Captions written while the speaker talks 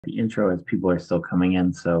The intro as people are still coming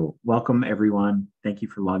in. So welcome everyone. Thank you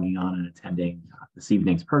for logging on and attending this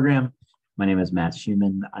evening's program. My name is Matt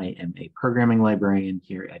Schumann. I am a programming librarian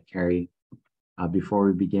here at Cary. Before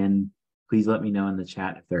we begin, please let me know in the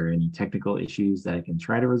chat if there are any technical issues that I can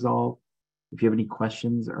try to resolve. If you have any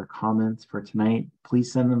questions or comments for tonight,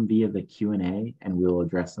 please send them via the Q&A and we'll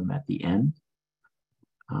address them at the end.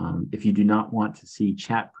 If you do not want to see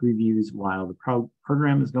chat previews while the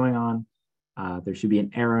program is going on, there should be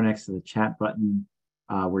an arrow next to the chat button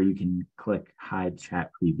where you can click hide chat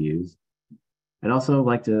previews. I'd also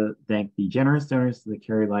like to thank the generous donors to the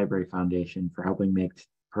Cary Library Foundation for helping make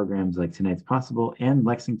programs like tonight's possible, and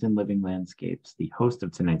Lexington Living Landscapes, the host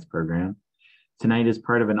of tonight's program. Tonight is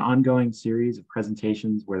part of an ongoing series of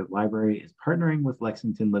presentations where the library is partnering with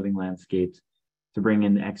Lexington Living Landscapes to bring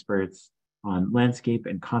in experts on landscape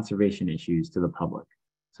and conservation issues to the public.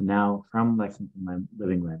 So now from Lexington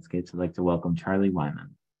Living Landscapes, I'd like to welcome Charlie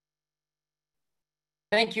Wyman.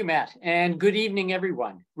 Thank you, Matt, and good evening,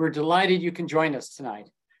 everyone. We're delighted you can join us tonight.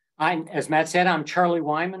 As Matt said, I'm Charlie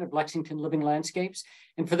Wyman of Lexington Living Landscapes.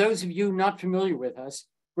 And for those of you not familiar with us,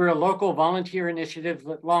 we're a local volunteer initiative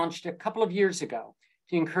that launched a couple of years ago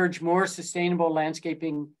to encourage more sustainable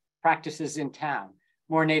landscaping practices in town.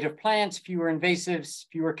 More native plants, fewer invasives,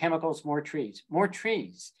 fewer chemicals, more trees. More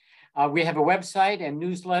trees. We have a website and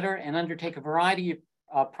newsletter and undertake a variety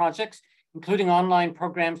of projects, including online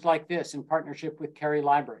programs like this in partnership with Cary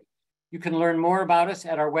Library. You can learn more about us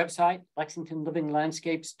at our website,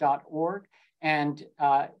 lexingtonlivinglandscapes.org, and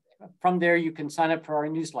from there you can sign up for our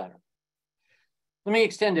newsletter. Let me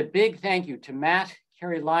extend a big thank you to Matt,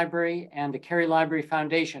 Cary Library, and the Cary Library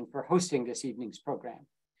Foundation for hosting this evening's program.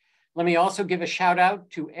 Let me also give a shout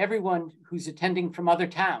out to everyone who's attending from other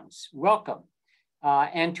towns. Welcome.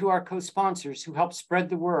 And to our co-sponsors who help spread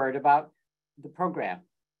the word about the program.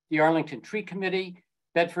 The Arlington Tree Committee,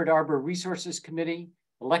 Bedford Arbor Resources Committee,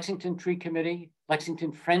 the Lexington Tree Committee,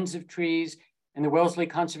 Lexington Friends of Trees, and the Wellesley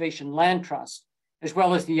Conservation Land Trust, as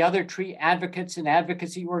well as the other tree advocates and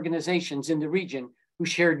advocacy organizations in the region who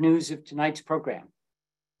shared news of tonight's program.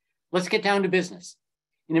 Let's get down to business.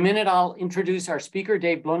 In a minute, I'll introduce our speaker,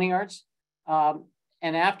 Dave Bloniarz. And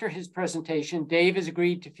after his presentation, Dave has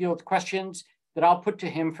agreed to field questions that I'll put to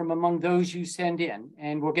him from among those you send in,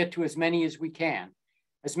 and we'll get to as many as we can.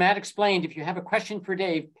 As Matt explained, if you have a question for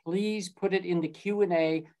Dave, please put it in the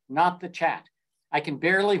Q&A, not the chat. I can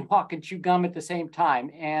barely walk and chew gum at the same time,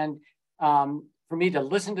 and for me to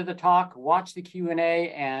listen to the talk, watch the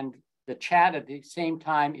Q&A, and the chat at the same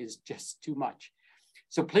time is just too much.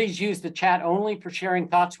 So please use the chat only for sharing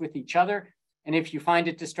thoughts with each other, and if you find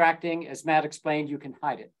it distracting, as Matt explained, you can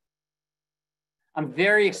hide it. I'm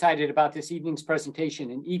very excited about this evening's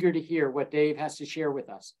presentation and eager to hear what Dave has to share with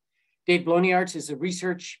us. Dave Bloniarz is a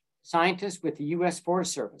research scientist with the U.S.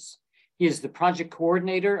 Forest Service. He is the project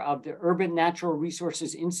coordinator of the Urban Natural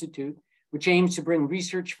Resources Institute, which aims to bring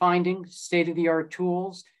research findings, state-of-the-art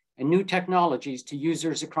tools, and new technologies to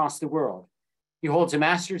users across the world. He holds a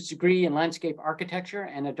master's degree in landscape architecture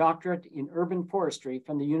and a doctorate in urban forestry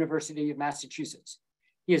from the University of Massachusetts.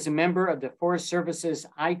 He is a member of the Forest Service's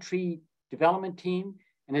iTree development team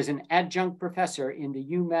and is an adjunct professor in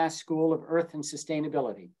the UMass School of Earth and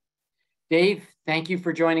Sustainability. Dave, thank you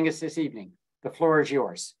for joining us this evening. The floor is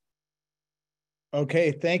yours.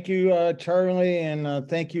 Okay, thank you, Charlie, and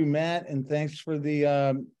thank you, Matt, and thanks for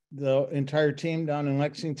the entire team down in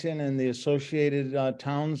Lexington and the associated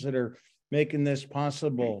towns that are making this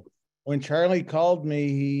possible. When Charlie called me,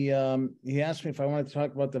 he asked me if I wanted to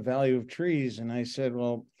talk about the value of trees, and I said,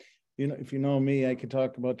 well, you know, if you know me, I could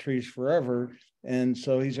talk about trees forever. And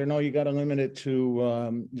so he said, no, you got to limit it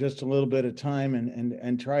to just a little bit of time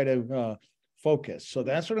and try to focus. So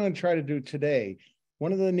that's what I'm going to try to do today.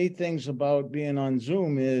 One of the neat things about being on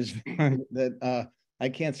Zoom is that I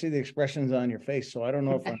can't see the expressions on your face. So I don't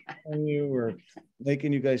know if I'm telling you or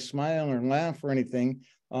making you guys smile or laugh or anything.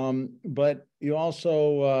 But you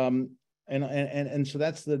also, and so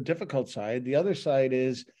that's the difficult side. The other side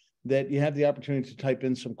is that you have the opportunity to type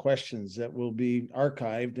in some questions that will be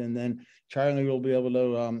archived, and then Charlie will be able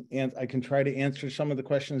to, and I can try to answer some of the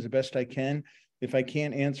questions the best I can. If I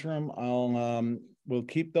can't answer them, we'll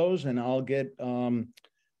keep those, and I'll get, I'm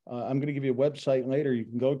going to give you a website later you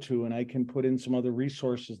can go to, and I can put in some other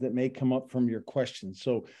resources that may come up from your questions.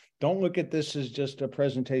 So don't look at this as just a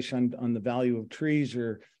presentation on the value of trees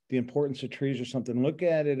or the importance of trees or something. Look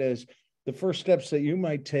at it as the first steps that you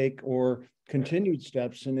might take or continued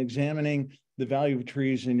steps in examining the value of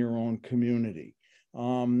trees in your own community.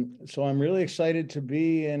 So I'm really excited to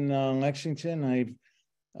be in Lexington. I've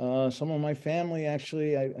Some of my family,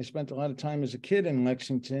 actually, I spent a lot of time as a kid in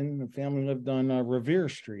Lexington. The family lived on Revere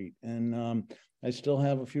Street, and I still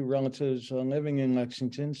have a few relatives living in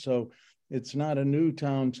Lexington. So it's not a new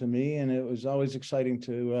town to me, and it was always exciting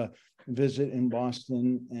to visit in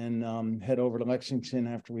Boston and head over to Lexington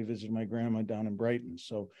after we visited my grandma down in Brighton.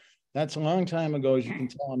 So that's a long time ago. As you can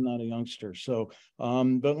tell, I'm not a youngster. So,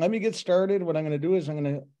 but let me get started. What I'm going to do is I'm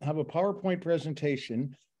going to have a PowerPoint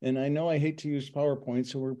presentation. And I know I hate to use PowerPoint,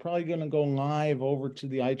 so we're probably going to go live over to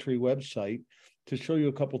the iTree website to show you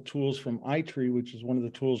a couple tools from iTree, which is one of the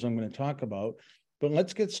tools I'm going to talk about. But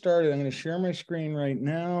let's get started. I'm going to share my screen right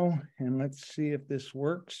now, and let's see if this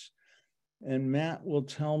works. And Matt will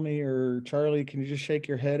tell me, or Charlie, can you just shake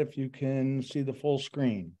your head if you can see the full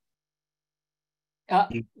screen?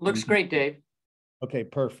 Looks great, Dave. Okay,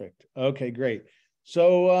 perfect. Okay, great.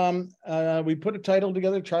 So we put a title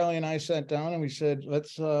together. Charlie and I sat down and we said,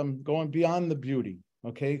 let's go on beyond the beauty.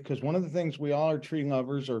 Okay, because one of the things we all are tree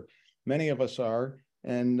lovers, or many of us are,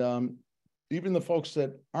 and even the folks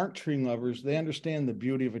that aren't tree lovers, they understand the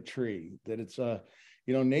beauty of a tree, that it's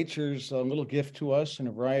you know, nature's a little gift to us in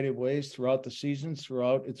a variety of ways throughout the seasons,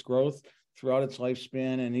 throughout its growth, throughout its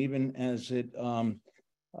lifespan, and even as it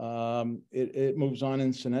moves on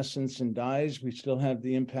in senescence and dies, we still have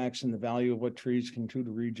the impacts and the value of what trees can do to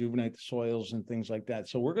rejuvenate the soils and things like that.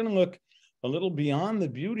 So we're going to look a little beyond the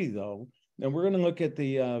beauty, though, and we're going to look at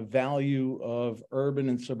the value of urban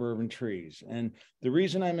and suburban trees. And the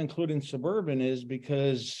reason I'm including suburban is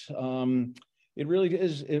because it really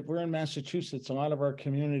is, we're in Massachusetts, a lot of our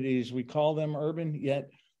communities, we call them urban, yet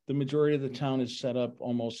the majority of the town is set up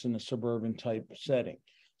almost in a suburban type setting.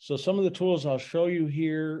 So some of the tools I'll show you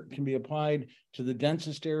here can be applied to the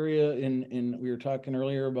densest area in we were talking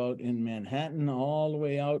earlier about in Manhattan, all the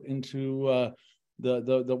way out into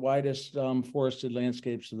the widest forested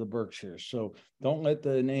landscapes of the Berkshires. So don't let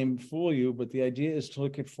the name fool you, but the idea is to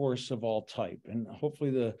look at forests of all type. And hopefully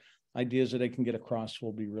the ideas that I can get across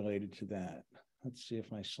will be related to that. Let's see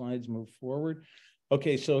if my slides move forward.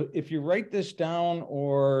 Okay, so if you write this down,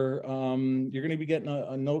 or you're going to be getting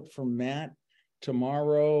a note from Matt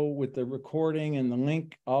tomorrow with the recording and the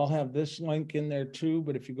link. I'll have this link in there too,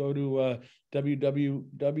 but if you go to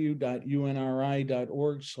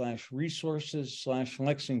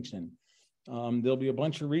www.unri.org/resources/Lexington, there'll be a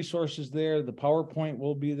bunch of resources there. The PowerPoint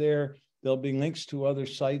will be there. There'll be links to other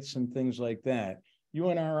sites and things like that.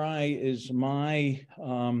 UNRI is the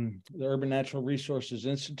Urban Natural Resources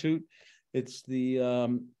Institute. It's the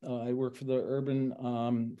I work for the urban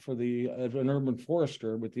an urban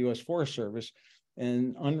forester with the US Forest Service,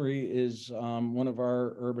 and UNRI is one of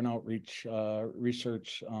our urban outreach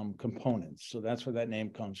research components. So that's where that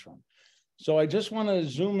name comes from. So I just want to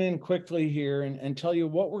zoom in quickly here and tell you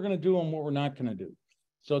what we're going to do and what we're not going to do.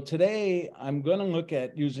 So today I'm going to look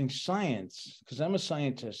at using science, because I'm a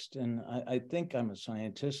scientist, and I think I'm a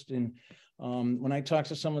scientist. And when I talk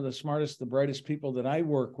to some of the smartest, the brightest people that I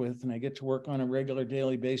work with, and I get to work on a regular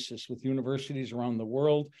daily basis with universities around the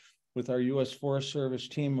world, with our US Forest Service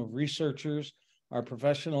team of researchers, our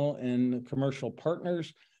professional and commercial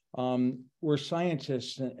partners, we're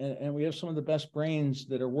scientists, and we have some of the best brains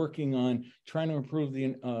that are working on trying to improve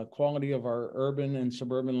the quality of our urban and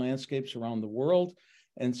suburban landscapes around the world.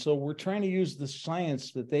 And so we're trying to use the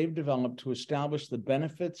science that they've developed to establish the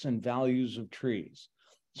benefits and values of trees.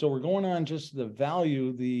 So we're going on just the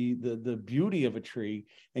value, the beauty of a tree,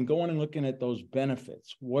 and going and looking at those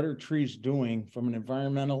benefits. What are trees doing from an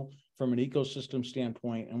environmental, from an ecosystem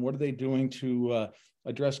standpoint, and what are they doing to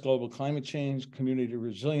address global climate change, community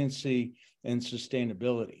resiliency, and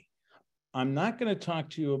sustainability? I'm not going to talk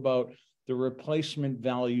to you about the replacement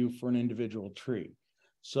value for an individual tree.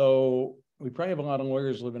 So we probably have a lot of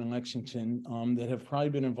lawyers living in Lexington that have probably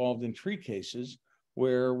been involved in tree cases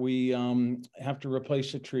where we have to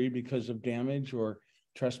replace a tree because of damage or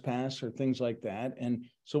trespass or things like that. And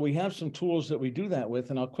so we have some tools that we do that with,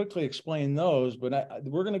 and I'll quickly explain those, but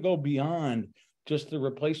we're going to go beyond just the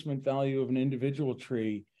replacement value of an individual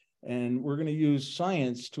tree, and we're going to use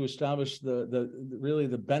science to establish really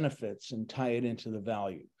the benefits and tie it into the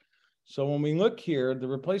value. So when we look here, the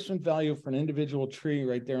replacement value for an individual tree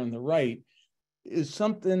right there on the right is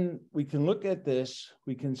something we can look at this.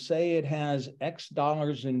 We can say it has X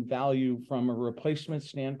dollars in value from a replacement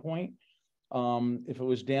standpoint. If it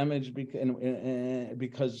was damaged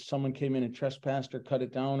because someone came in and trespassed or cut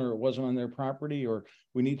it down, or it wasn't on their property, or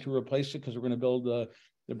we need to replace it because we're going to build the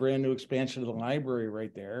brand new expansion of the library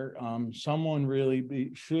right there. Someone really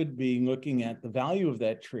should be looking at the value of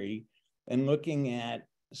that tree and looking at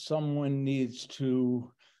someone needs to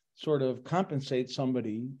sort of compensate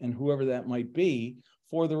somebody, and whoever that might be,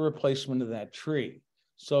 for the replacement of that tree.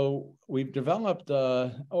 So we've developed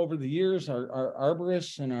over the years our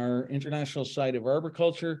arborists and our International Society of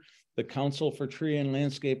Arboriculture, the Council for Tree and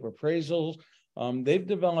Landscape Appraisals. They've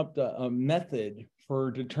developed a method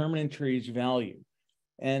for determining trees' value.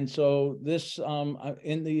 And so this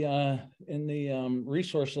in the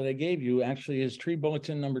resource that I gave you actually is Tree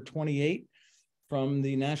Bulletin number 28 from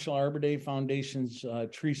the National Arbor Day Foundation's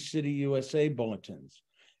Tree City USA bulletins.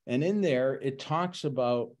 And in there, it talks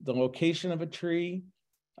about the location of a tree,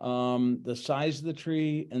 the size of the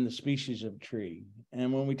tree, and the species of tree.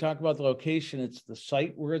 And when we talk about the location, it's the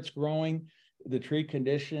site where it's growing, the tree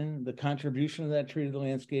condition, the contribution of that tree to the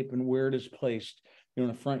landscape, and where it is placed, in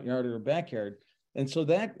a front yard or a backyard. And so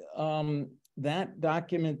that that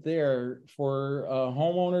document there for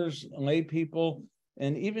homeowners, lay people,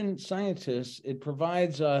 and even scientists, it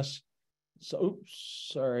provides us. So, oops,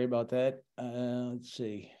 sorry about that. Let's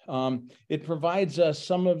see. It provides us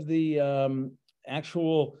some of the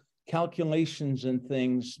actual calculations and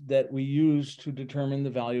things that we use to determine the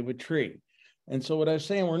value of a tree. And so what I was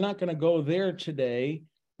saying, we're not going to go there today.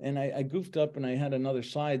 And I goofed up and I had another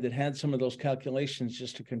slide that had some of those calculations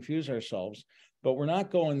just to confuse ourselves, but we're not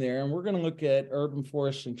going there. And we're going to look at urban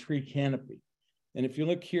forests and tree canopy. And if you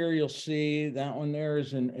look here, you'll see that one there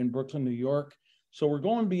is in Brooklyn, New York. So we're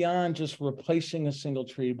going beyond just replacing a single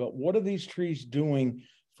tree, but what are these trees doing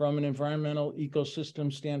from an environmental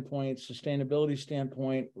ecosystem standpoint, sustainability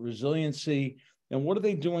standpoint, resiliency, and what are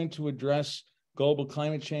they doing to address global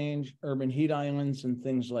climate change, urban heat islands, and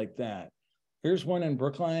things like that? Here's one in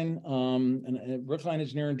Brookline, and Brookline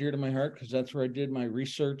is near and dear to my heart because that's where I did my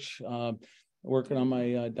research, working on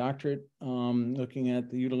my doctorate, looking at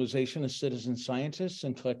the utilization of citizen scientists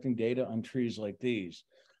and collecting data on trees like these.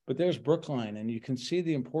 But there's Brookline, and you can see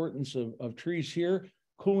the importance of trees here,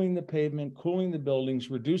 cooling the pavement, cooling the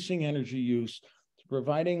buildings, reducing energy use,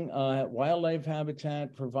 providing wildlife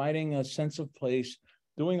habitat, providing a sense of place,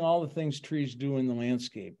 doing all the things trees do in the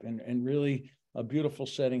landscape, and really a beautiful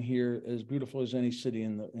setting here, as beautiful as any city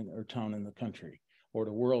or town in the country, or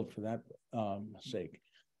the world for that sake.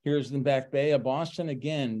 Here's the Back Bay of Boston.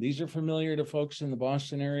 Again, these are familiar to folks in the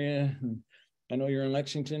Boston area. I know you're in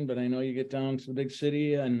Lexington, but I know you get down to the big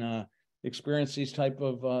city and experience these type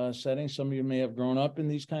of settings. Some of you may have grown up in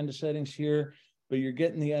these kind of settings here, but you're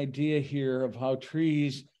getting the idea here of how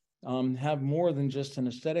trees have more than just an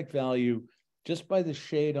aesthetic value. Just by the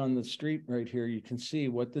shade on the street right here, you can see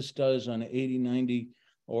what this does on an 80, 90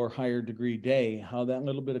 or higher degree day, how that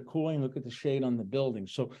little bit of cooling, look at the shade on the building.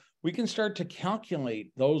 So we can start to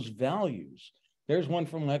calculate those values. There's one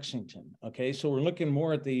from Lexington. Okay, so we're looking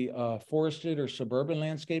more at the forested or suburban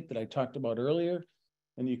landscape that I talked about earlier.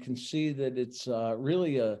 And you can see that it's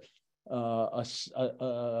really an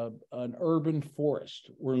urban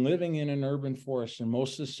forest. We're living in an urban forest in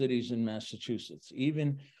most of the cities in Massachusetts,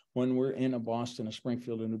 even when we're in a Boston, a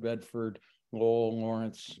Springfield, a New Bedford, Lowell,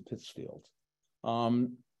 Lawrence, Pittsfield.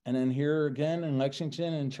 And then here again in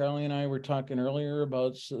Lexington, and Charlie and I were talking earlier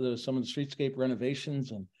about some of the streetscape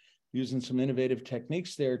renovations and using some innovative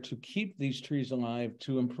techniques there to keep these trees alive,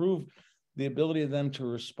 to improve the ability of them to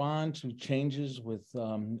respond to changes with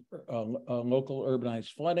local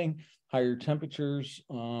urbanized flooding, higher temperatures,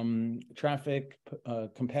 traffic,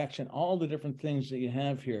 compaction, all the different things that you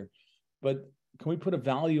have here. But can we put a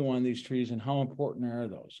value on these trees and how important are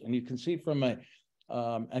those? And you can see from an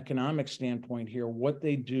economic standpoint here what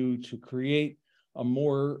they do to create a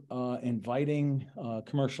more inviting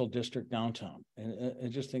commercial district downtown. And I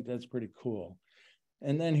just think that's pretty cool.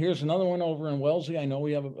 And then here's another one over in Wellesley. I know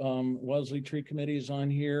we have Wellesley Tree Committees on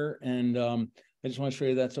here, and I just want to show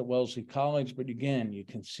you that's at Wellesley College. But again, you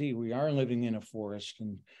can see we are living in a forest,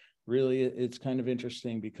 and really it's kind of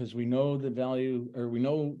interesting because we know the value, or we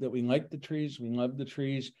know that we like the trees, we love the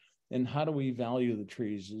trees, and how do we value the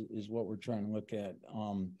trees is what we're trying to look at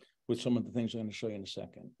with some of the things I'm going to show you in a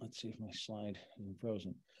second. Let's see if my slide is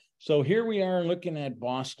frozen. So here we are looking at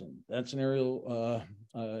Boston. That's an aerial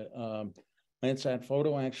Landsat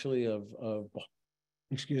photo actually of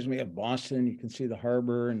Boston. You can see the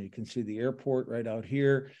harbor and you can see the airport right out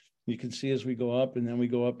here. You can see as we go up, and then we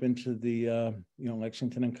go up into the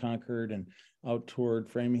Lexington and Concord and out toward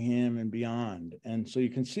Framingham and beyond. And so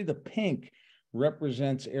you can see the pink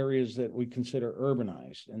represents areas that we consider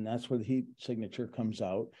urbanized, and that's where the heat signature comes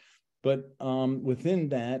out. But within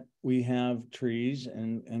that, we have trees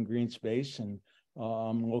and green space and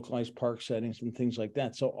localized park settings and things like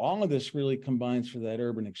that. So all of this really combines for that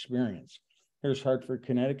urban experience. Here's Hartford,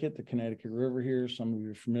 Connecticut, the Connecticut River here. Some of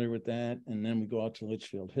you are familiar with that. And then we go out to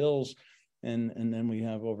Litchfield Hills. And then we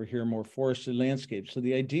have over here more forested landscapes. So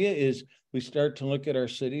the idea is we start to look at our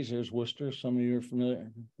cities. There's Worcester. Some of you are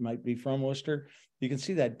familiar, might be from Worcester. You can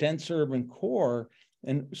see that dense urban core.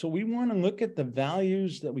 And so we want to look at the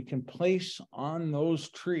values that we can place on those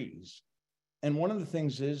trees. And one of the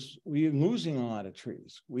things is we're losing a lot of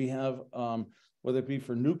trees. We have, whether it be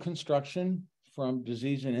for new construction, from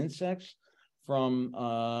disease and insects, from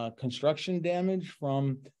construction damage,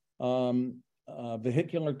 from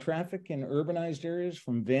vehicular traffic in urbanized areas,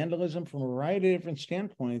 from vandalism, from a variety of different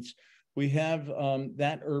standpoints, we have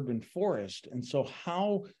that urban forest. And so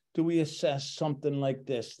how do we assess something like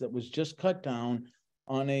this that was just cut down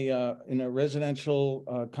on a in a residential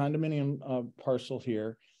condominium parcel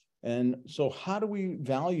here? And so how do we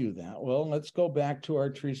value that? Well, let's go back to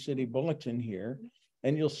our Tree City Bulletin here.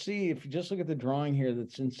 And you'll see, if you just look at the drawing here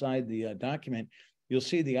that's inside the document, you'll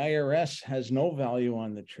see the IRS has no value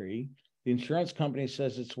on the tree. The insurance company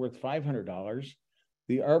says it's worth $500.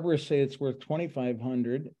 The arborists say it's worth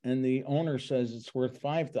 $2,500, and the owner says it's worth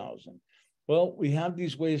 $5,000. Well, we have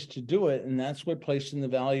these ways to do it, and that's what placing the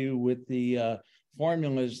value with the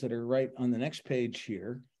formulas that are right on the next page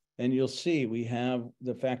here. And you'll see we have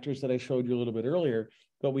the factors that I showed you a little bit earlier,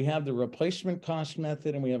 but we have the replacement cost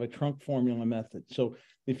method and we have a trunk formula method. So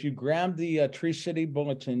if you grab the Tree City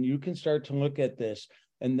Bulletin, you can start to look at this.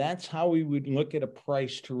 And that's how we would look at a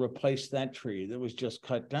price to replace that tree that was just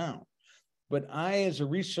cut down. But I, as a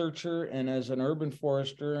researcher and as an urban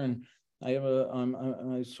forester, and I have I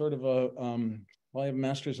have a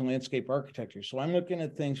master's in landscape architecture. So I'm looking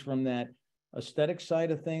at things from that aesthetic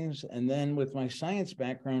side of things. And then with my science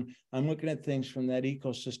background, I'm looking at things from that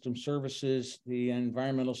ecosystem services, the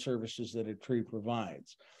environmental services that a tree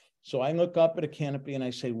provides. So I look up at a canopy and I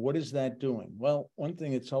say, what is that doing? Well, one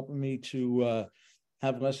thing, it's helping me to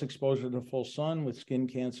have less exposure to full sun with skin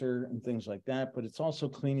cancer and things like that, but it's also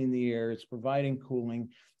cleaning the air. It's providing cooling.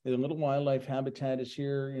 The little wildlife habitat is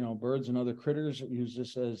here, you know, birds and other critters use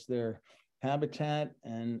this as their habitat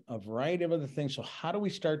and a variety of other things. So how do we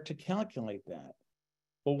start to calculate that?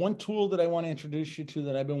 Well, one tool that I want to introduce you to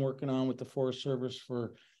that I've been working on with the Forest Service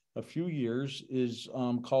for a few years is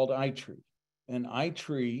called iTree. And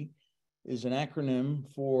iTree is an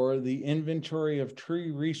acronym for the Inventory of Tree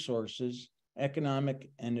Resources, Economic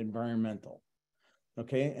and Environmental.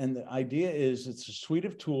 Okay, and the idea is it's a suite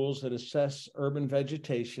of tools that assess urban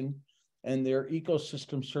vegetation and their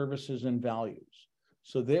ecosystem services and values.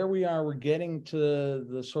 So there we are, we're getting to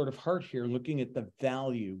the sort of heart here, looking at the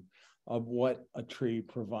value of what a tree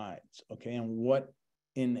provides, okay? And what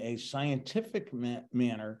in a scientific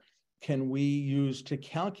manner can we use to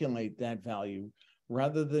calculate that value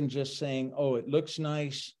rather than just saying, oh, it looks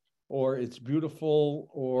nice, or it's beautiful,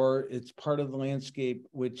 or it's part of the landscape,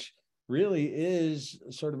 which really is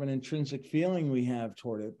sort of an intrinsic feeling we have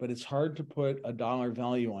toward it, but it's hard to put a dollar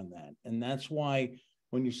value on that. And that's why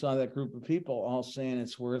when you saw that group of people all saying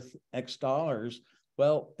it's worth X dollars,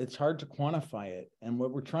 well, it's hard to quantify it. And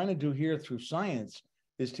what we're trying to do here through science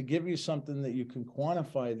is to give you something that you can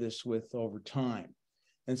quantify this with over time.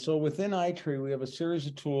 And so within iTree, we have a series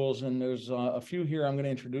of tools, and there's a few here I'm going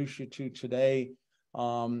to introduce you to today.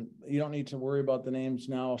 You don't need to worry about the names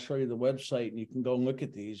now. I'll show you the website and you can go and look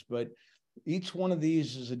at these, but each one of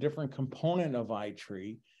these is a different component of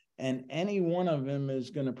iTree. And any one of them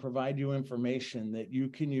is going to provide you information that you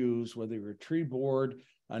can use, whether you're a tree board,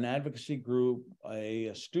 an advocacy group,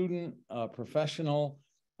 a student, a professional,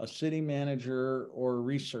 a city manager, or a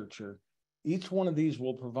researcher. Each one of these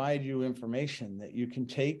will provide you information that you can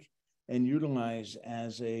take and utilize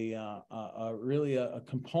as really a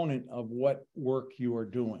component of what work you are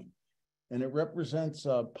doing. And it represents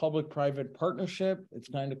a public-private partnership. It's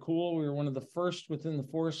kind of cool. We were one of the first within the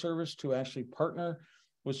Forest Service to actually partner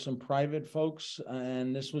with some private folks,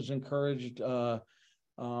 and this was encouraged. Our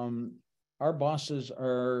bosses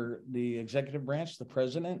are the executive branch, the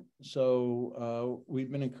president. So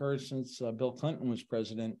we've been encouraged since Bill Clinton was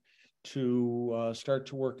president to start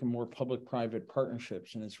to work in more public-private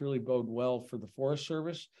partnerships, and it's really bode well for the Forest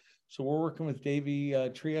Service. So we're working with Davey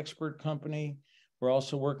Tree Expert Company. We're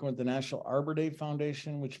also working with the National Arbor Day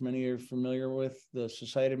Foundation, which many are familiar with, the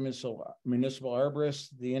Society of Municipal Arborists,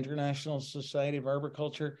 the International Society of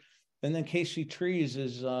Arboriculture, and then KC Trees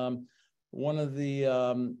is one of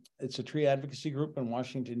the, it's a tree advocacy group in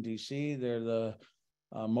Washington, D.C. They're the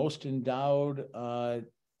most endowed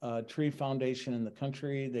tree foundation in the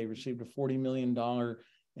country. They received a $40 million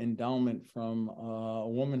endowment from a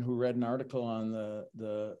woman who read an article on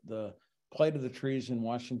the plight of the trees in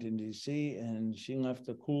Washington, D.C., and she left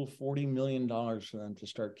a cool $40 million for them to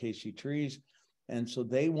start KC Trees. And so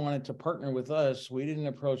they wanted to partner with us. We didn't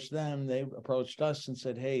approach them. They approached us and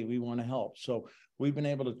said, hey, we want to help. So we've been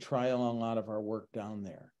able to trial a lot of our work down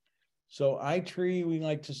there. So iTree, we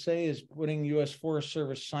like to say, is putting U.S. Forest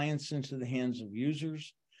Service science into the hands of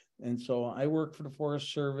users. And so I work for the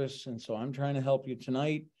Forest Service. And so I'm trying to help you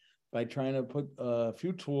tonight by trying to put a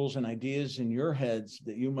few tools and ideas in your heads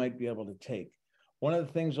that you might be able to take. One of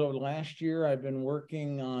the things over the last year, I've been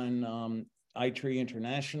working on iTree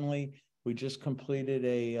internationally. We just completed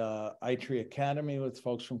a iTree Academy with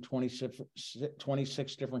folks from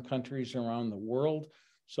 26 different countries around the world.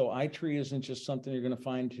 So iTree isn't just something you're going to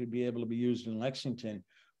find to be able to be used in Lexington.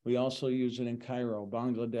 We also use it in Cairo,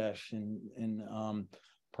 Bangladesh, in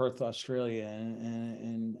Perth, Australia,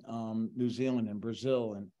 and New Zealand and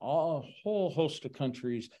Brazil, and a whole host of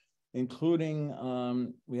countries,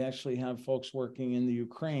 including we actually have folks working in the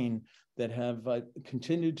Ukraine that have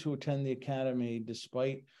continued to attend the academy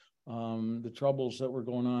despite the troubles that were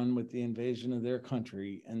going on with the invasion of their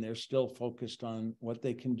country, and they're still focused on what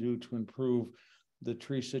they can do to improve the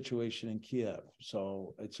tree situation in Kiev.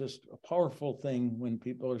 So it's just a powerful thing when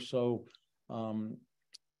people are so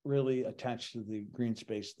really attached to the green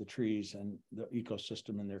space, the trees, and the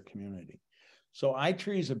ecosystem in their community. So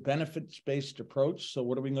iTree is a benefits-based approach. So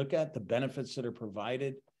what do we look at? The benefits that are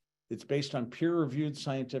provided. It's based on peer-reviewed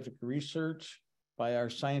scientific research by our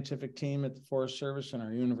scientific team at the Forest Service and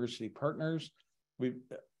our university partners.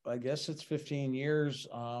 I guess it's 15 years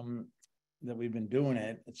that we've been doing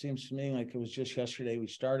it. It seems to me like it was just yesterday we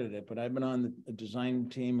started it, but I've been on the design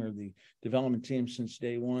team or the development team since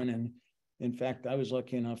day one. And in fact, I was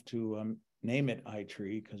lucky enough to name it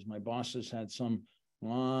iTree because my bosses had some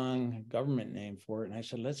long government name for it. And I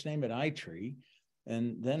said, let's name it iTree.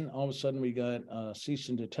 And then all of a sudden we got a cease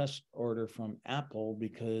and desist order from Apple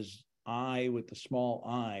because I with the small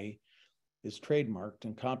I is trademarked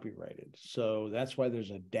and copyrighted. So that's why there's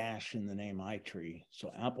a dash in the name iTree.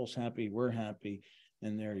 So Apple's happy, we're happy,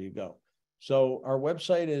 and there you go. So our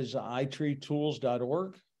website is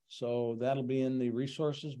itreetools.org. So that'll be in the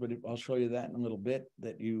resources, but I'll show you that in a little bit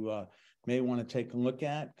that you may want to take a look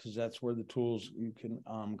at because that's where the tools you can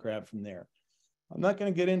grab from there. I'm not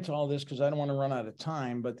going to get into all this because I don't want to run out of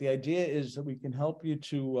time, but the idea is that we can help you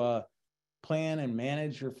to plan and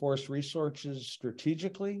manage your forest resources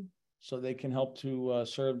strategically so they can help to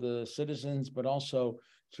serve the citizens, but also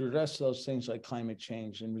to address those things like climate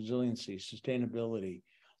change and resiliency, sustainability,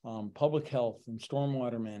 public health, and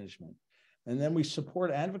stormwater management. And then we support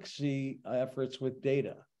advocacy efforts with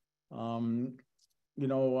data. You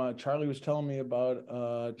know, Charlie was telling me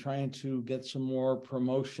about trying to get some more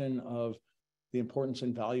promotion of the importance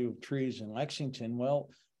and value of trees in Lexington. Well,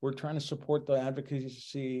 we're trying to support the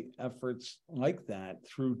advocacy efforts like that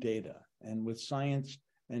through data and with science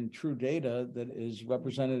and true data that is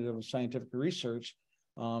representative of scientific research.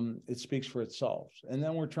 It speaks for itself. And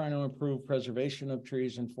then we're trying to improve preservation of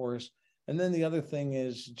trees and forests. And then the other thing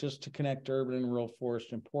is just to connect urban and rural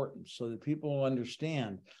forest importance so that people will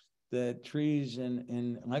understand that trees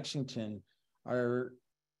in Lexington are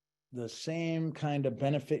the same kind of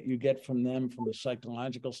benefit you get from them from a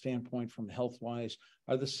psychological standpoint, from health-wise,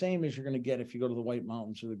 are the same as you're going to get if you go to the White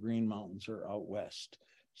Mountains or the Green Mountains or out west.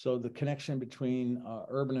 So the connection between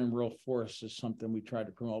urban and rural forests is something we try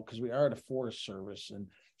to promote because we are at a Forest Service and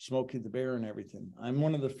Smokey the Bear and everything. I'm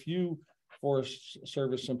one of the few Forest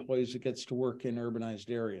Service employees that gets to work in urbanized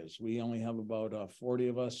areas. We only have about 40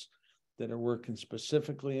 of us that are working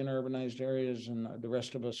specifically in urbanized areas, and the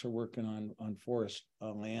rest of us are working on forest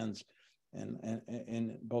lands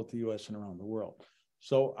in both the U.S. and around the world.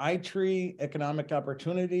 So iTree, economic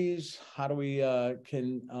opportunities, how do we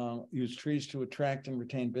can use trees to attract and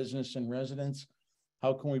retain business and residents?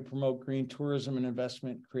 How can we promote green tourism and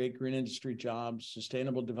investment, create green industry jobs,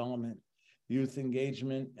 sustainable development, youth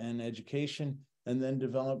engagement and education, and then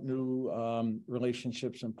develop new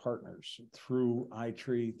relationships and partners through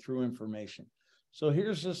iTree, through information. So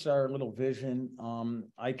here's just our little vision.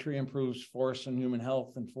 iTree improves forest and human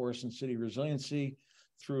health and forest and city resiliency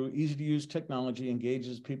through easy-to-use technology,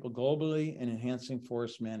 engages people globally in enhancing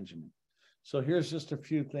forest management. So here's just a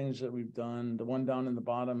few things that we've done. The one down in the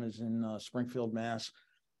bottom is in Springfield, Mass,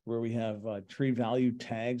 where we have tree value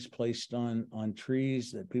tags placed on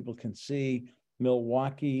trees that people can see.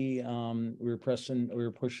 Milwaukee, we were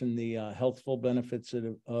pushing the healthful benefits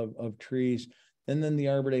of trees. And then the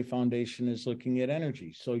Arbor Day Foundation is looking at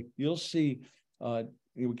energy. So you'll see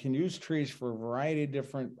we can use trees for a variety of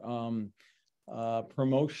different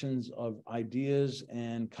promotions of ideas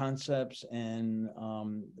and concepts and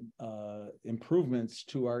improvements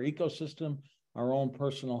to our ecosystem, our own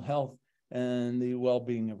personal health, and the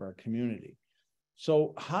well-being of our community.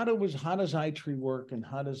 So how does iTree work, and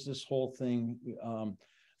how does this whole thing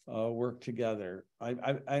work together?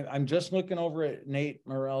 I'm just looking over at Nate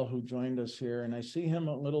Morrell, who joined us here, and I see him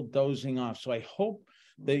a little dozing off. So I hope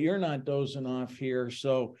that you're not dozing off here.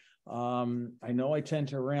 So I know I tend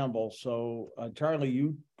to ramble. So Charlie,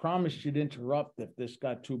 you promised you'd interrupt if this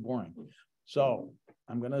got too boring. So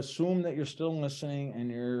I'm going to assume that you're still listening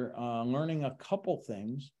and you're learning a couple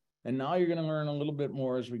things. And now you're going to learn a little bit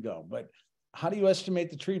more as we go. But how do you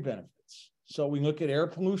estimate the tree benefits? So we look at air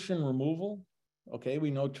pollution removal. Okay,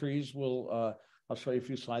 we know trees will, I'll show you a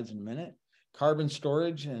few slides in a minute. Carbon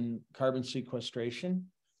storage and carbon sequestration.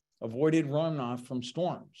 Avoided runoff from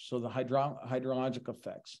storms, so the hydrologic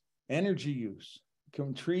effects. Energy use.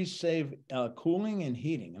 Can trees save cooling and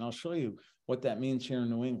heating? And I'll show you what that means here in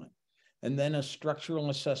New England. And then a structural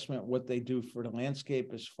assessment, what they do for the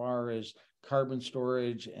landscape as far as carbon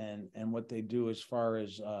storage and what they do as far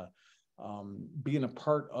as being a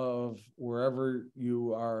part of wherever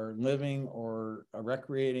you are living or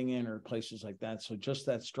recreating in or places like that. So just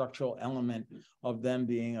that structural element of them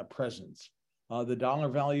being a presence. The dollar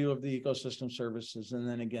value of the ecosystem services, and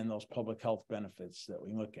then again, those public health benefits that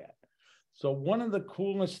we look at. So one of the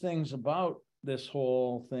coolest things about this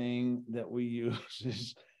whole thing that we use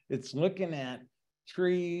is it's looking at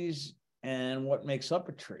trees and what makes up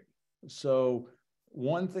a tree. So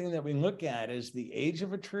one thing that we look at is the age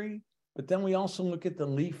of a tree, but then we also look at the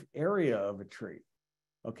leaf area of a tree.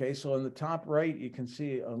 Okay, so in the top right, you can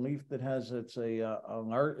see a leaf that has, it's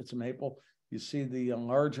a maple. You see the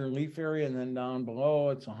larger leaf area, and then down below,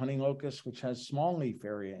 it's a honey locust, which has small leaf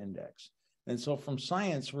area index. And so from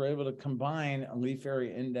science, we're able to combine a leaf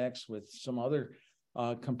area index with some other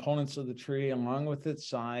components of the tree, along with its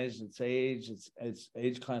size, its age, its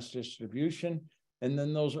age class distribution, and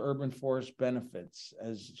then those urban forest benefits,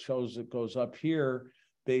 as it shows it goes up here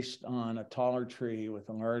based on a taller tree with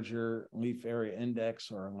a larger leaf area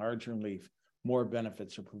index or a larger leaf, more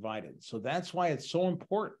benefits are provided. So that's why it's so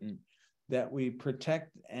important that we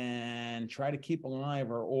protect and try to keep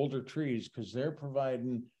alive our older trees, because they're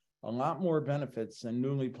providing a lot more benefits than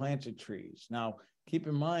newly planted trees. Now, keep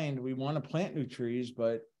in mind, we want to plant new trees,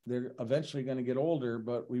 but they're eventually going to get older,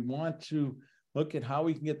 but we want to look at how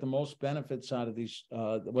we can get the most benefits out of these,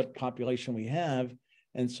 what population we have.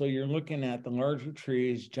 And so you're looking at the larger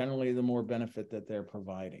trees, generally the more benefit that they're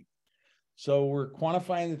providing. So we're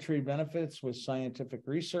quantifying the tree benefits with scientific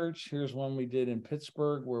research. Here's one we did in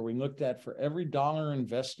Pittsburgh, where we looked at for every dollar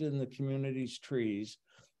invested in the community's trees,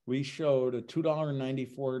 we showed a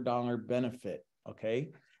 $2.94 benefit, okay?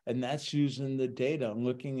 And that's using the data,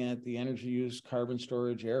 looking at the energy use, carbon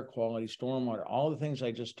storage, air quality, stormwater, all the things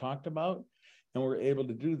I just talked about, and we're able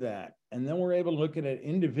to do that. And then we're able to look at an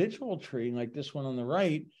individual tree like this one on the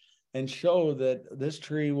right and show that this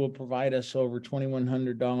tree will provide us over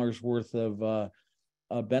 $2,100 worth of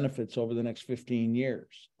benefits over the next 15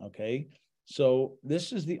 years, okay? So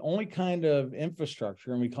this is the only kind of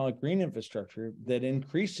infrastructure, and we call it green infrastructure, that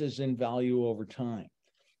increases in value over time.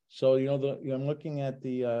 So, I'm looking at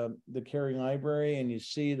the Cary Library, and you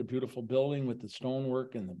see the beautiful building with the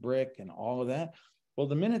stonework and the brick and all of that. Well,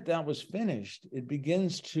 the minute that was finished, it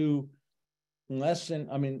begins to lessen,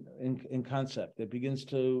 in concept, it begins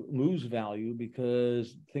to lose value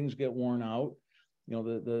because things get worn out.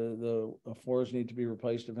 The floors need to be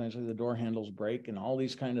replaced eventually, the door handles break, and all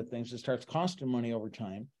these kind of things. It starts costing money over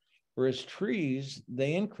time. Whereas trees,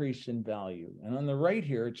 they increase in value. And on the right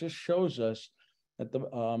here, it just shows us at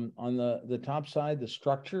on the top side, the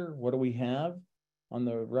structure, what do we have? On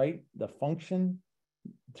the right, the function,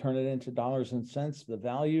 turn it into dollars and cents, the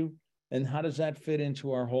value, and how does that fit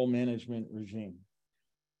into our whole management regime?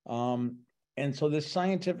 And so this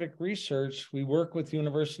scientific research, we work with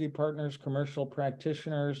university partners, commercial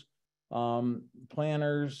practitioners,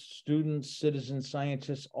 planners, students, citizen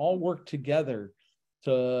scientists, all work together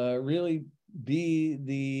to really be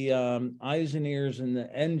the eyes and ears and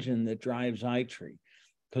the engine that drives iTree,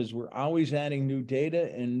 because we're always adding new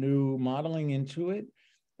data and new modeling into it.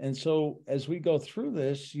 And so as we go through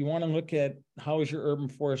this, you want to look at how is your urban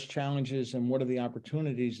forest challenges and what are the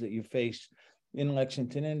opportunities that you face in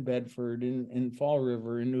Lexington, in Bedford, in Fall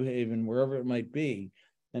River, in New Haven, wherever it might be.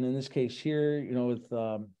 And in this case here,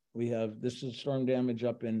 we have, this is storm damage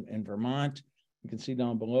up in Vermont. You can see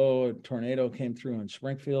down below, a tornado came through in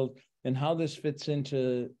Springfield, and how this fits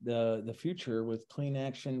into the future with clean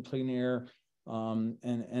action, clean air,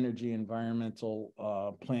 and energy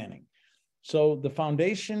environmental planning. So the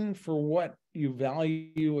foundation for what you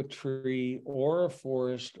value a tree or a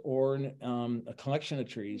forest or a collection of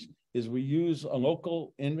trees is we use a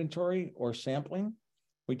local inventory or sampling.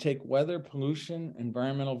 We take weather, pollution,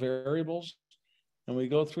 environmental variables, And we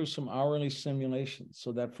go through some hourly simulations.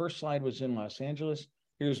 So that first slide was in Los Angeles.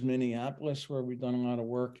 Here's Minneapolis, where we've done a lot of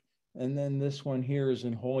work. And then this one here is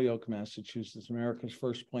in Holyoke, Massachusetts, America's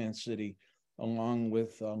first plant city, along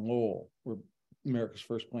with Lowell, where America's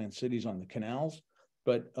first plant cities on the canals.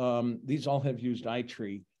 But these all have used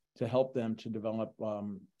iTree to help them to develop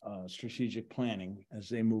strategic planning as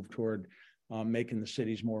they move toward making the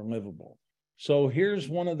cities more livable. So here's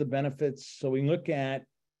one of the benefits. So we look at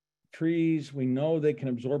trees. We know they can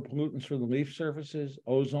absorb pollutants from the leaf surfaces,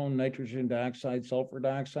 ozone, nitrogen dioxide, sulfur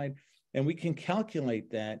dioxide, and we can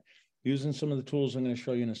calculate that using some of the tools I'm going to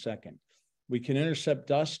show you in a second. We can intercept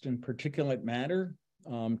dust and particulate matter,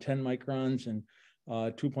 10 microns and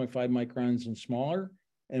 2.5 microns and smaller.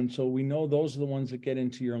 And so we know those are the ones that get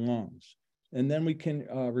into your lungs. And then we can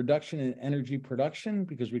reduction in energy production,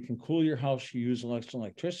 because we can cool your house, you use less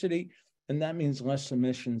electricity, and that means less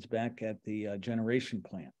emissions back at the generation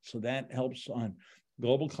plant. So that helps on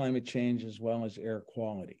global climate change as well as air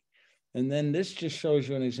quality. And then this just shows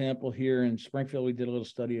you an example here in Springfield. We did a little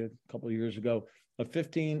study a couple of years ago, a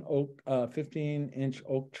 15-inch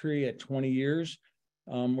oak tree at 20 years.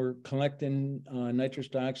 We're collecting nitrous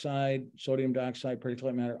dioxide, sodium dioxide,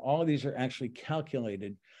 particulate matter. All of these are actually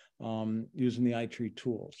calculated using the iTree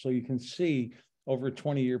tool. So you can see over a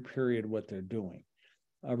 20-year period what they're doing.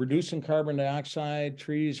 Reducing carbon dioxide,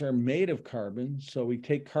 trees are made of carbon. So we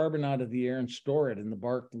take carbon out of the air and store it in the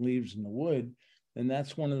bark, the leaves, and the wood. And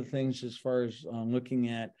that's one of the things as far as looking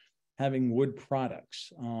at having wood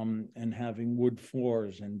products and having wood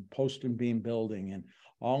floors and post and beam building and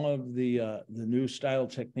all of the new style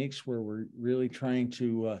techniques where we're really trying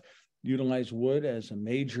to utilize wood as a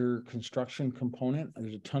major construction component.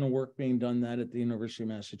 There's a ton of work being done that at the University of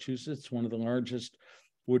Massachusetts. One of the largest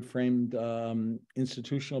wood-framed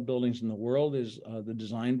institutional buildings in the world is the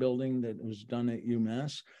design building that was done at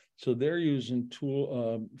UMass. So they're using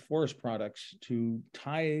forest products to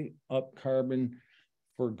tie up carbon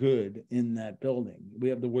for good in that building. We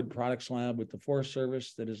have the Wood Products Lab with the Forest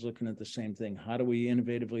Service that is looking at the same thing. How do we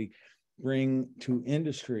innovatively bring to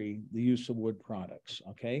industry the use of wood products,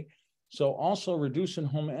 okay? So also reducing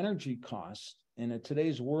home energy costs. And in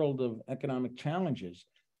today's world of economic challenges,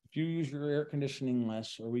 if you use your air conditioning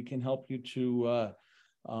less, or we can help you to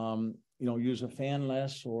use a fan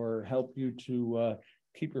less, or help you to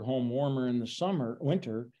keep your home warmer in the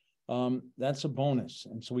winter, that's a bonus.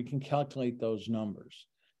 And so we can calculate those numbers.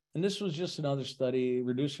 And this was just another study,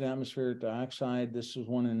 reducing atmospheric dioxide. This was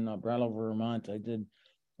one in Brattleboro, Vermont, I did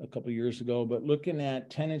a couple of years ago. But looking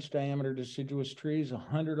at 10-inch diameter deciduous trees,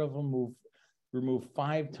 100 of them remove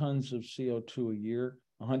 5 tons of CO2 a year.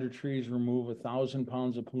 100 trees remove 1,000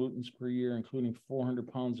 pounds of pollutants per year, including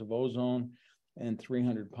 400 pounds of ozone and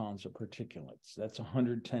 300 pounds of particulates. That's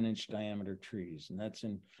 110-inch diameter trees, and that's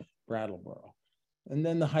in Brattleboro. And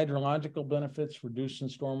then the hydrological benefits, reducing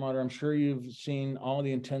stormwater. I'm sure you've seen all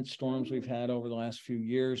the intense storms we've had over the last few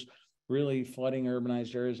years, really flooding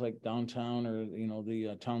urbanized areas like downtown, or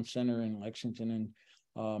the town center in Lexington,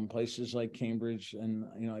 and places like Cambridge. And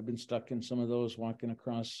I've been stuck in some of those, walking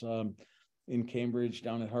across in Cambridge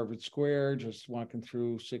down at Harvard Square, just walking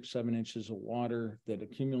through 6-7 inches of water that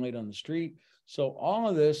accumulate on the street. So all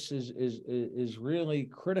of this is really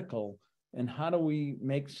critical. And how do we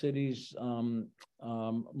make cities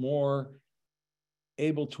more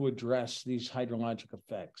able to address these hydrologic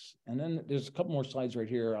effects? And then there's a couple more slides right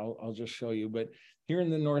here I'll just show you. But here in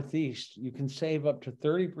the Northeast, you can save up to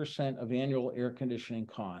 30% of annual air conditioning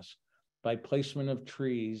costs by placement of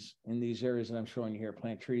trees in these areas that I'm showing you here.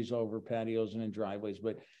 Plant trees over patios and in driveways,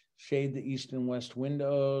 but shade the east and west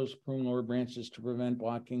windows, prune lower branches to prevent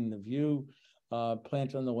blocking the view,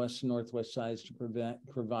 plant on the west and northwest sides to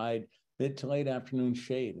provide mid to late afternoon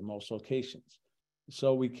shade in most locations.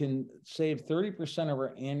 So we can save 30% of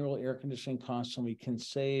our annual air conditioning costs, and we can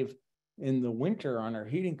save in the winter on our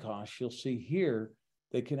heating costs. You'll see here,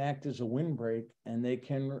 they can act as a windbreak, and they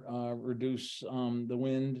can reduce the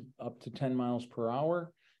wind up to 10 miles per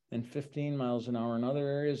hour and 15 miles an hour in other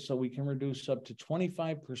areas. So we can reduce up to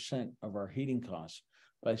 25% of our heating costs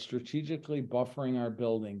by strategically buffering our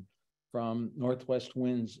building from northwest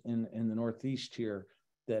winds in the Northeast here,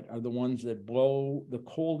 that are the ones that blow the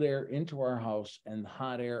cold air into our house and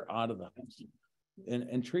hot air out of the house.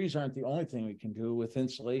 And trees aren't the only thing we can do. With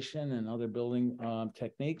insulation and other building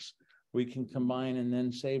techniques, we can combine and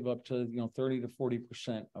then save up to 30 to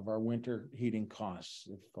 40% of our winter heating costs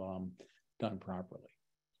if done properly.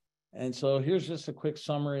 And so here's just a quick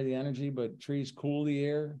summary of the energy. But trees cool the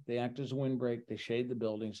air, they act as a windbreak, they shade the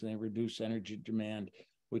buildings, and they reduce energy demand,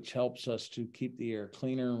 which helps us to keep the air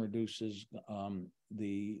cleaner and reduces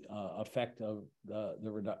the effect of the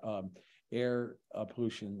air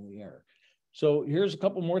pollution in the air. So here's a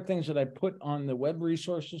couple more things that I put on the web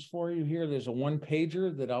resources for you here. There's a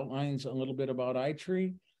one-pager that outlines a little bit about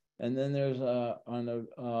iTree. And then there's on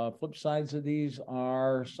the flip sides of these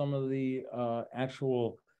are some of the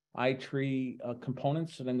actual iTree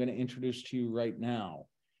components that I'm going to introduce to you right now.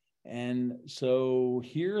 And so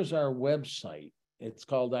here's our website. It's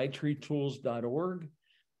called itreetools.org.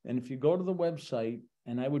 And if you go to the website,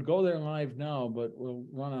 and I would go there live now, but we'll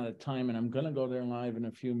run out of time, and I'm going to go there live in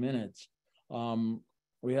a few minutes.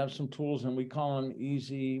 We have some tools, and we call them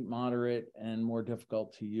easy, moderate, and more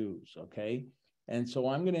difficult to use, okay? And so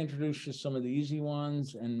I'm going to introduce you some of the easy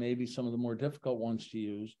ones and maybe some of the more difficult ones to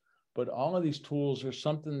use. But all of these tools are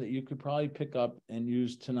something that you could probably pick up and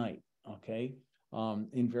use tonight, okay,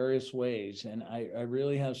 in various ways. And I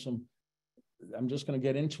really have some, I'm just going to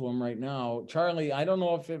get into them right now. Charlie, I don't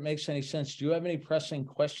know if it makes any sense. Do you have any pressing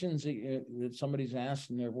questions that somebody's asked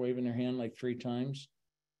and they're waving their hand like 3 times?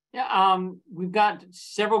 Yeah, we've got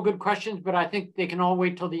several good questions, but I think they can all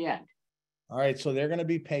wait till the end. All right, so they're going to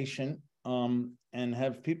be patient. And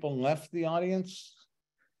have people left the audience?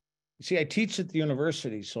 See, I teach at the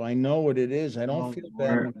university, so I know what it is. I don't feel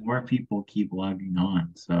bad. More people keep logging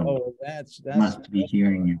on, so that's must be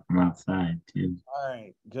hearing you from outside too. All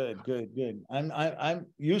right, good. I'm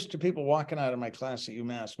used to people walking out of my class at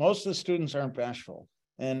UMass. Most of the students aren't bashful,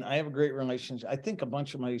 and I have a great relationship. I think a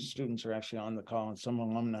bunch of my students are actually on the call, and some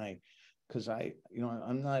alumni, because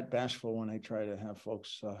I'm not bashful when I try to have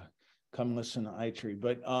folks come listen to iTree,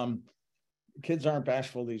 but kids aren't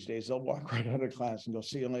bashful these days. They'll walk right out of class and go,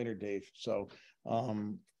 see you later, Dave. So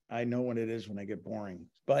I know what it is when I get boring,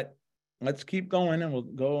 but let's keep going and we'll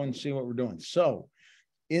go and see what we're doing. So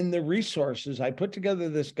in the resources, I put together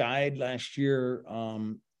this guide last year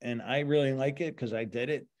and I really like it because I did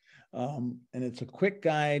it. And it's a quick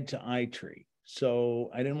guide to iTree.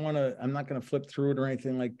 So I'm not going to flip through it or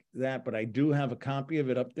anything like that, but I do have a copy of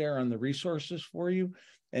it up there on the resources for you.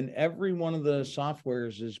 And every one of the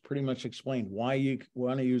softwares is pretty much explained why you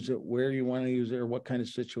want to use it, where you want to use it, or what kind of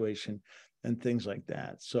situation and things like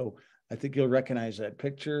that. So I think you'll recognize that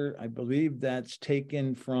picture. I believe that's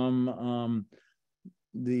taken from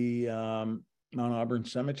the Mount Auburn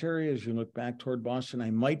Cemetery as you look back toward Boston.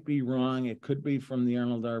 I might be wrong. It could be from the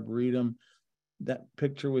Arnold Arboretum. That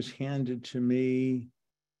picture was handed to me.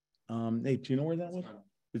 Nate, do you know where that was?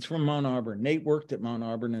 It's from Mount Auburn. Nate worked at Mount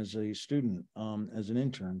Auburn as a student, as an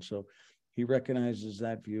intern. So he recognizes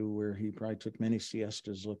that view where he probably took many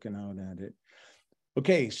siestas looking out at it.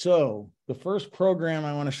 Okay, so the first program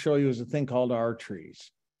I want to show you is a thing called R-Trees.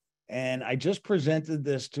 And I just presented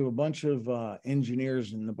this to a bunch of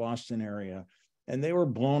engineers in the Boston area, and they were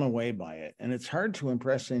blown away by it. And it's hard to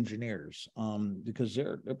impress engineers because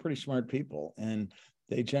they're pretty smart people. And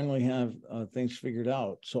they generally have things figured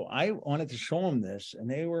out. So I wanted to show them this, and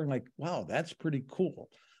they were like, wow, that's pretty cool.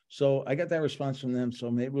 So I got that response from them.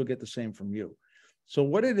 So maybe we'll get the same from you. So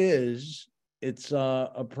what it is, it's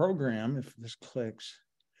a program. If this clicks,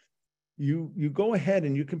 you go ahead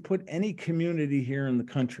and you can put any community here in the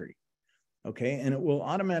country. Okay. And it will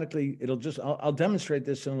automatically, I'll demonstrate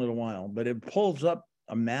this in a little while, but it pulls up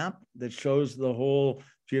a map that shows the whole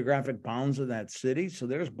geographic bounds of that city. So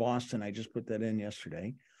there's Boston. I just put that in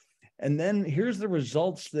yesterday. And then here's the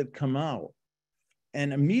results that come out.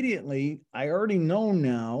 And immediately, I already know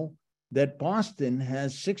now that Boston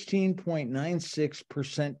has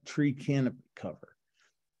 16.96% tree canopy cover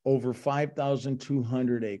over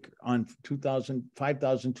 5,200 acres on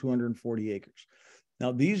 5,240 acres.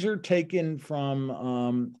 Now, these are taken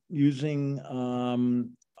from using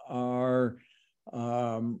our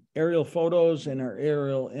aerial photos and our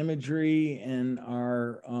aerial imagery and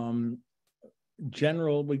our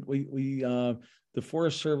general, the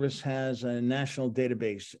Forest Service has a national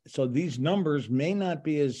database. So these numbers may not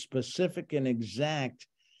be as specific and exact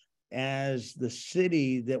as the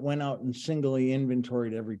city that went out and singly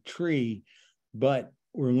inventoried every tree, but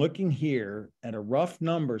we're looking here at a rough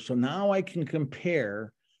number. So now I can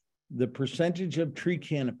compare the percentage of tree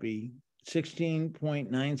canopy,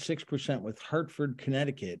 16.96% with Hartford,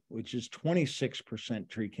 Connecticut, which is 26%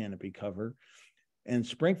 tree canopy cover, and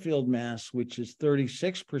Springfield, Mass, which is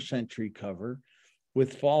 36% tree cover,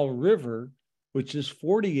 with Fall River, which is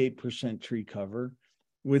 48% tree cover,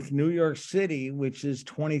 with New York City, which is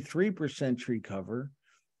 23% tree cover,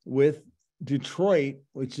 with Detroit,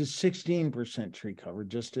 which is 16% tree cover,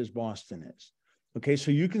 just as Boston is. Okay,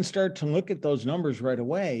 so you can start to look at those numbers right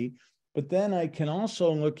away, but then I can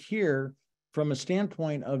also look here from a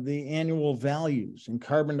standpoint of the annual values in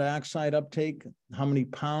carbon dioxide uptake, how many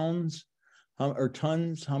pounds or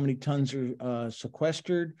tons, how many tons are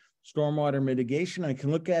sequestered, stormwater mitigation. I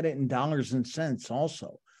can look at it in dollars and cents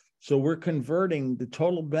also. So we're converting the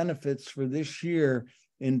total benefits for this year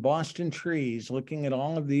in Boston trees, looking at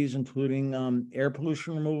all of these, including air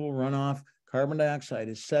pollution removal, runoff, carbon dioxide,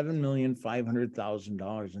 is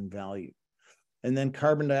 $7,500,000 in value. And then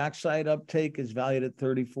carbon dioxide uptake is valued at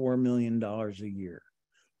 $34 million a year.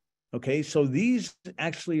 Okay, so these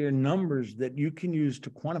actually are numbers that you can use to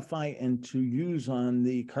quantify and to use on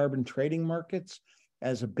the carbon trading markets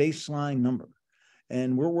as a baseline number.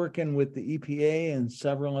 And we're working with the EPA and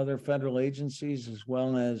several other federal agencies, as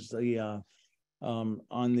well as the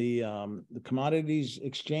on the commodities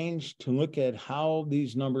exchange, to look at how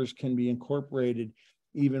these numbers can be incorporated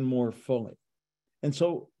even more fully. And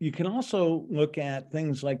so you can also look at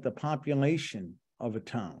things like the population of a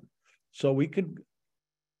town. So we could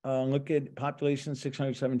look at population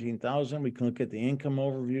 617,000. We can look at the income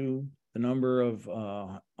overview, the number of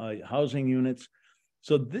housing units.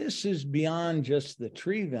 So this is beyond just the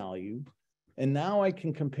tree value. And now I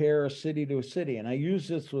can compare a city to a city. And I use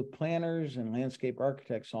this with planners and landscape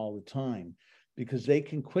architects all the time, because they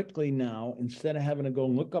can quickly now, instead of having to go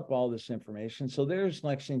look up all this information. So there's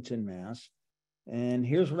Lexington, Mass. And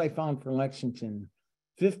here's what I found for Lexington: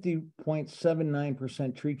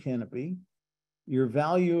 50.79% tree canopy. Your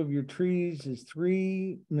value of your trees is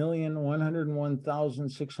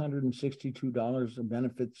 $3,101,662 of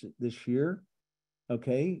benefits this year.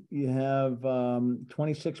 Okay, you have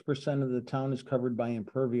 26% of the town is covered by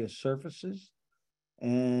impervious surfaces.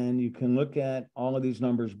 And you can look at all of these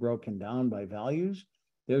numbers broken down by values.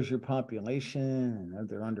 There's your population, and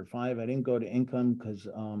they're under 5. I didn't go to income because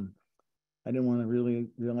I didn't want to really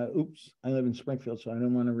realize, I live in Springfield, so I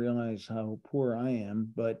didn't want to realize how poor I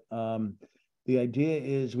am. But the idea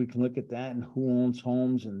is we can look at that and who owns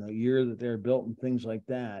homes and the year that they're built and things like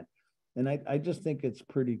that. And I just think it's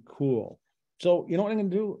pretty cool. So you know what I'm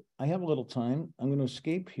going to do? I have a little time. I'm going to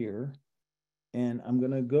escape here, and I'm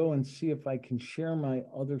going to go and see if I can share my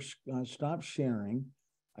other, stop sharing.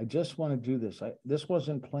 I just want to do this. This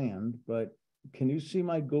wasn't planned, but can you see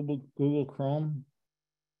my Google Chrome?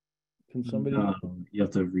 Can somebody? You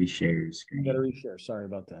have to reshare your screen. I got to reshare. Sorry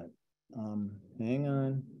about that. Hang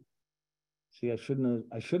on. See, I shouldn't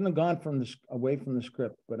have gone away from the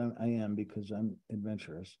script, but I am, because I'm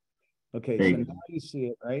adventurous. Okay, so now you see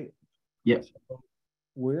it, right? Yep. So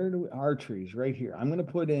where do our trees? Right here. I'm going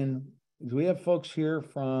to put in. Do we have folks here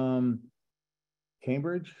from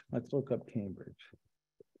Cambridge? Let's look up Cambridge.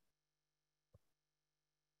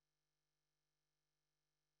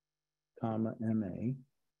 MA.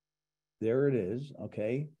 There it is.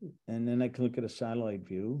 Okay. And then I can look at a satellite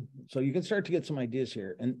view. So you can start to get some ideas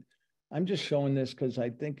here. And I'm just showing this because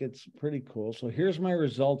I think it's pretty cool. So here's my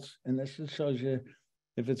results. And this just shows you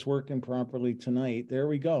if it's working properly tonight. There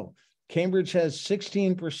we go. Cambridge has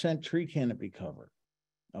 16% tree canopy cover.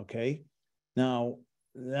 Okay. Now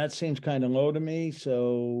that seems kind of low to me.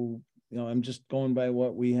 So, I'm just going by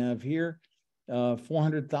what we have here.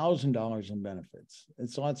 $400,000 in benefits.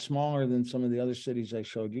 It's a lot smaller than some of the other cities I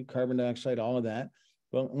showed you, carbon dioxide, all of that.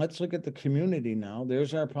 Well, let's look at the community now.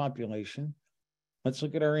 There's our population. Let's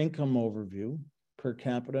look at our income overview, per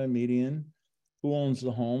capita, median, who owns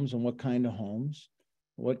the homes and what kind of homes,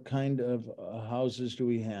 what kind of houses do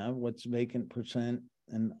we have, what's vacant percent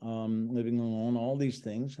and living alone, all these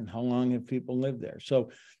things, and how long have people lived there.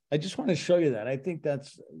 So I just want to show you that. I think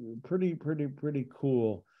that's pretty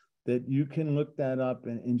cool that you can look that up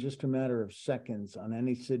in just a matter of seconds on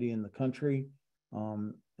any city in the country.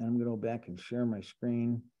 And I'm going to go back and share my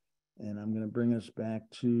screen, and I'm going to bring us back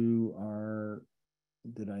to our,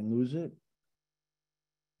 did I lose it?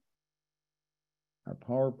 Our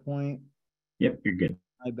PowerPoint. Yep, you're good.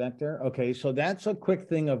 Am I back there? Okay, so that's a quick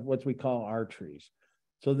thing of what we call our trees.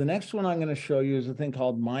 So the next one I'm going to show you is a thing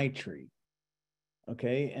called My Tree.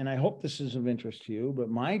 Okay, and I hope this is of interest to you, but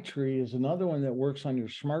My Tree is another one that works on your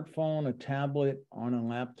smartphone, a tablet, on a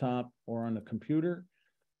laptop, or on a computer.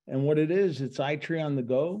 And what it is, it's iTree on the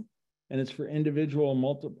go, and it's for individual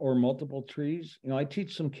multiple trees. I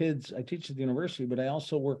teach some kids, I teach at the university, but I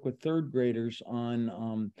also work with third graders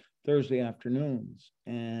on Thursday afternoons,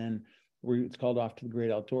 and it's called Off to the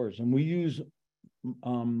Great Outdoors. And we use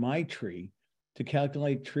My Tree to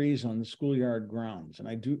calculate trees on the schoolyard grounds. And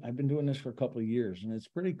I've been doing this for a couple of years, and it's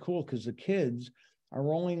pretty cool because the kids are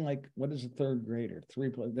only like, what is a third grader?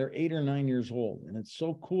 They're 8 or 9 years old. And it's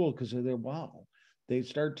so cool because they're, wow, they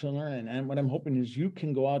start to learn. And what I'm hoping is you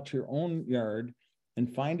can go out to your own yard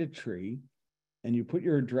and find a tree, and you put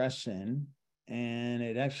your address in, and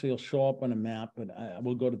it actually will show up on a map, but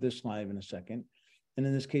we'll go to this live in a second. And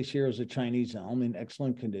in this case here is a Chinese elm in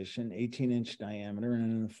excellent condition, 18-inch diameter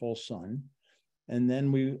and in the full sun. And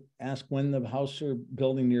then we ask when the house or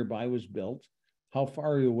building nearby was built, how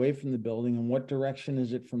far are you away from the building, and what direction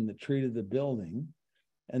is it from the tree to the building.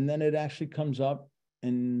 And then it actually comes up,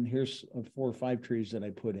 and here's 4 or 5 trees that I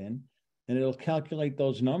put in, and it'll calculate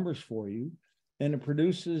those numbers for you. And it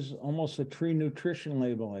produces almost a tree nutrition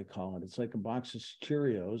label, I call it. It's like a box of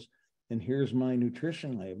Cheerios. And here's my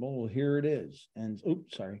nutrition label. Well, here it is. And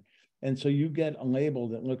oops, sorry. And so you get a label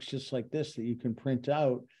that looks just like this that you can print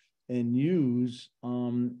out and use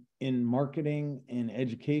in marketing and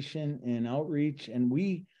education and outreach. And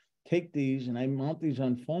we take these and I mount these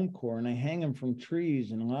on foam core and I hang them from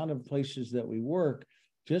trees in a lot of places that we work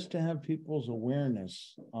just to have people's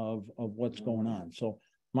awareness of what's going on. So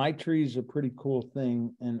my tree is a pretty cool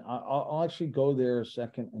thing. And I'll actually go there a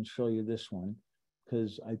second and show you this one,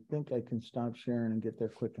 because I think I can stop sharing and get there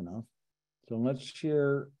quick enough. So let's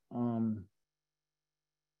share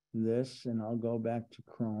this, and I'll go back to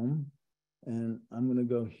Chrome, and I'm going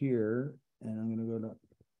to go here, and I'm going to go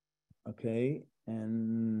to, okay,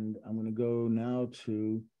 and I'm going to go now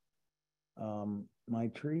to my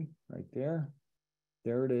tree right there.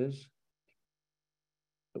 There it is.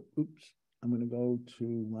 Oops, I'm going to go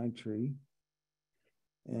to my tree,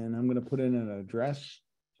 and I'm going to put in an address.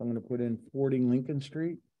 So I'm going to put in 40 Lincoln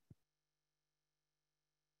Street,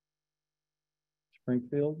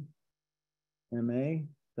 Springfield, MA.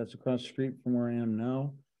 That's across the street from where I am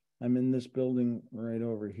now. I'm in this building right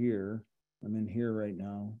over here. I'm in here right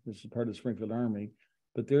now. This is part of the Springfield Army,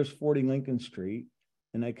 but there's 40 Lincoln Street,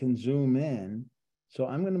 and I can zoom in. So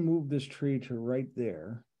I'm going to move this tree to right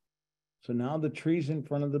there. So now the tree's in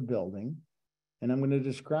front of the building, and I'm going to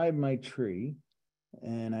describe my tree,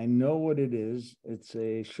 and I know what it is. It's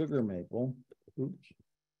a sugar maple. Oops.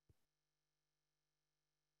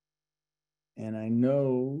 And I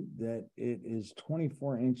know that it is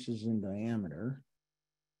 24 inches in diameter.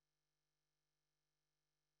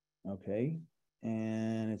 Okay.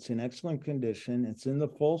 And it's in excellent condition. It's in the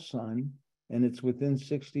full sun, and it's within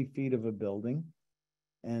 60 feet of a building.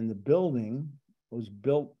 And the building was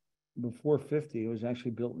built before 50. It was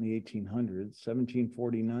actually built in the 1800s.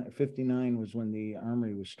 59 was when the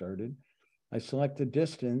armory was started. I select the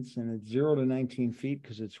distance, and it's 0 to 19 feet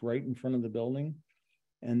because it's right in front of the building.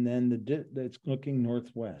 And then it's looking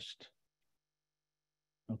northwest.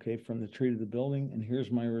 Okay, from the tree to the building. And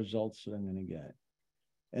here's my results that I'm going to get.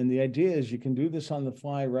 And the idea is you can do this on the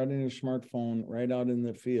fly right on your smartphone, right out in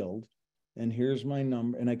the field. And here's my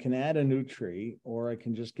number. And I can add a new tree, or I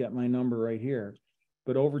can just get my number right here.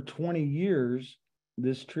 But over 20 years,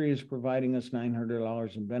 this tree is providing us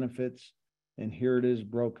 $900 in benefits. And here it is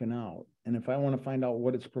broken out. And if I want to find out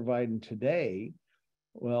what it's providing today,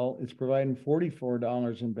 well, it's providing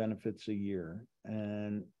 $44 in benefits a year.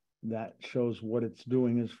 And that shows what it's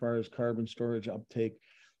doing as far as carbon storage, uptake,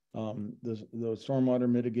 the stormwater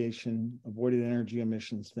mitigation, avoided energy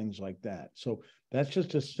emissions, things like that. So that's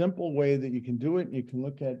just a simple way that you can do it. You can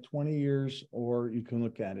look at 20 years, or you can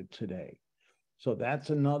look at it today. So that's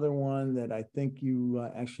another one that I think you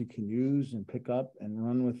actually can use and pick up and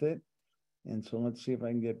run with it. And so let's see if I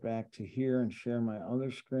can get back to here and share my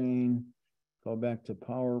other screen. Go back to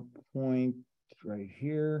PowerPoint right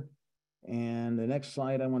here. And the next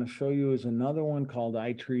slide I want to show you is another one called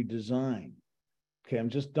iTree Design. Okay, I'm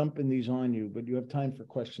just dumping these on you, but you have time for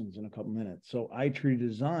questions in a couple minutes. So iTree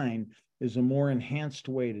Design is a more enhanced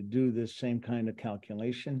way to do this same kind of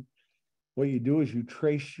calculation. What you do is you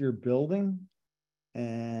trace your building,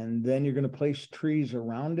 and then you're going to place trees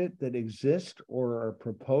around it that exist or are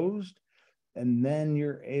proposed. And then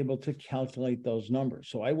you're able to calculate those numbers.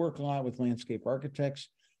 So I work a lot with landscape architects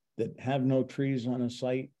that have no trees on a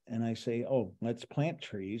site. And I say, oh, let's plant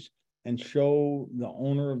trees and show the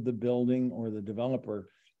owner of the building or the developer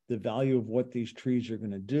the value of what these trees are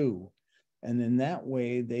going to do. And then that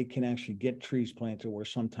way they can actually get trees planted where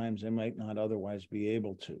sometimes they might not otherwise be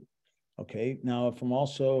able to. Okay. Now, if I'm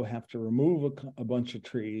also have to remove a bunch of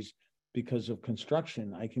trees because of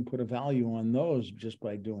construction, I can put a value on those just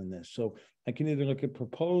by doing this. So I can either look at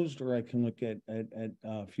proposed, or I can look at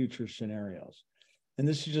future scenarios. And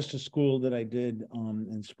this is just a school that I did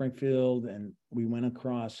in Springfield, and we went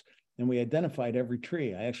across and we identified every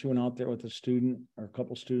tree. I actually went out there with a student or a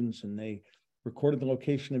couple students, and they recorded the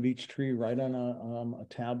location of each tree right on a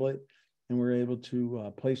tablet, and we're able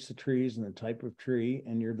to place the trees and the type of tree,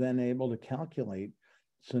 and you're then able to calculate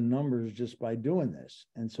some numbers just by doing this.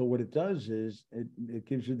 And so what it does is it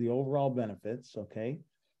gives you the overall benefits, okay?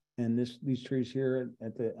 And these trees here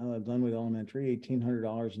at the Glenwood Elementary,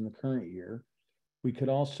 $1,800 in the current year. We could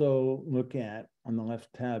also look at, on the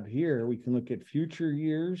left tab here, we can look at future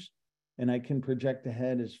years, and I can project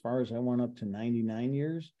ahead as far as I want up to 99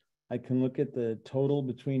 years. I can look at the total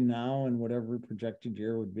between now and whatever projected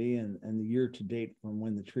year would be, and the year to date from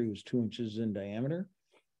when the tree was 2 inches in diameter.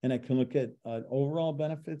 And I can look at overall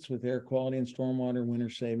benefits with air quality and stormwater, winter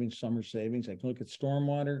savings, summer savings. I can look at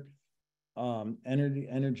stormwater, energy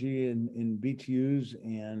in BTUs,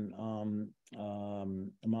 and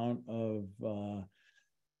amount of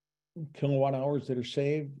kilowatt hours that are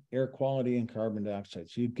saved, air quality, and carbon dioxide.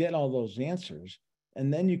 So you get all those answers,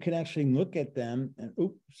 and then you can actually look at them and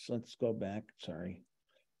oops, let's go back, sorry.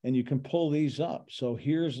 And you can pull these up. So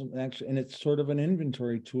here's actually, and it's sort of an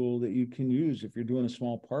inventory tool that you can use if you're doing a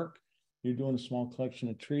small park, you're doing a small collection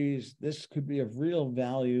of trees. This could be of real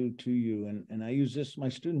value to you. And I use this, my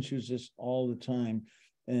students use this all the time.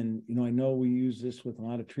 And, you know, I know we use this with a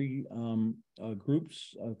lot of tree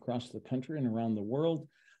groups across the country and around the world,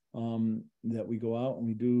 that we go out and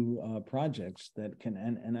we do projects that can,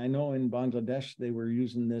 and I know in Bangladesh, they were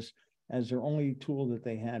using this as their only tool that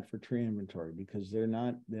they had for tree inventory, because they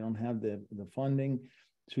don't have the funding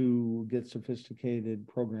to get sophisticated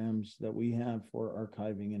programs that we have for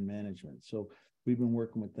archiving and management. So we've been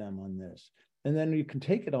working with them on this. And then you can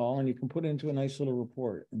take it all and you can put it into a nice little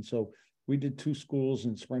report. And so we did 2 schools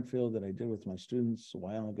in Springfield that I did with my students a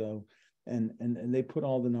while ago. And they put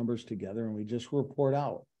all the numbers together and we just report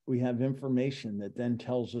out. We have information that then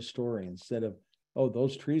tells a story instead of, oh,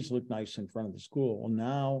 those trees look nice in front of the school. Well,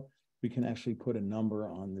 now we can actually put a number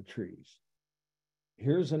on the trees.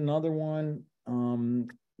 Here's another one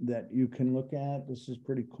that you can look at. This is a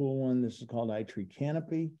pretty cool one. This is called iTree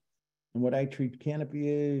Canopy. And what iTree Canopy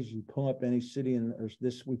is, you pull up any city,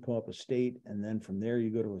 we pull up a state, and then from there you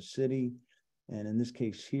go to a city. And in this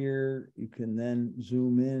case here, you can then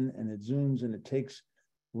zoom in, and it zooms and it takes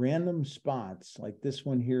random spots. Like this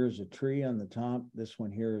one here is a tree on the top. This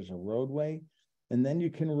one here is a roadway. And then you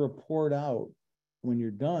can report out when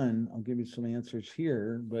you're done. I'll give you some answers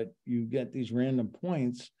here, but you get these random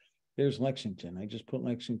points. There's Lexington. I just put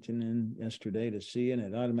Lexington in yesterday to see, and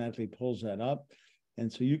it automatically pulls that up.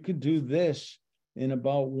 And so you could do this in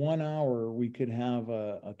about 1 hour. We could have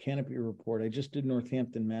a canopy report. I just did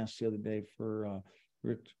Northampton, Mass the other day for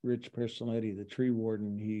Rich Persiletti, the tree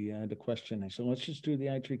warden. He had a question. I said, let's just do the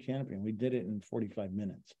iTree Canopy. And we did it in 45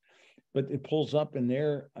 minutes. But it pulls up in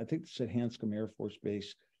there. I think it's at Hanscom Air Force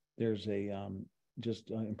Base. There's a just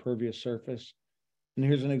impervious surface. And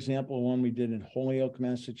here's an example of one we did in Holyoke,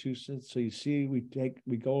 Massachusetts. So you see,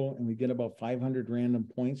 we go and we get about 500 random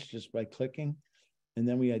points just by clicking. And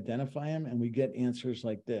then we identify them and we get answers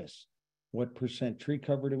like this. What percent tree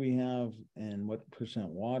cover do we have, and what percent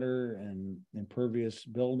water, and impervious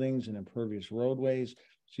buildings and impervious roadways.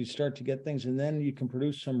 So you start to get things, and then you can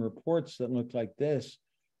produce some reports that look like this.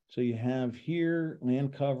 So you have here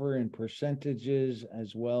land cover and percentages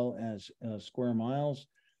as well as square miles.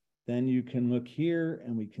 Then you can look here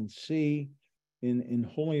and we can see in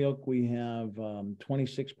Holyoke, we have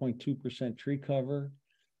 26.2% tree cover.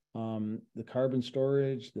 The carbon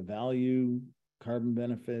storage, the value, carbon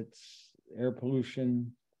benefits, air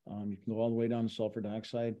pollution. You can go all the way down to sulfur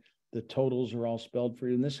dioxide. The totals are all spelled for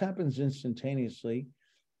you. And this happens instantaneously.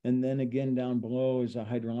 And then again, down below is the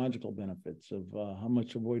hydrological benefits of how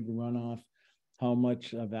much avoided runoff, how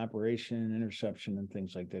much evaporation, interception, and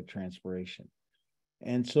things like that, transpiration.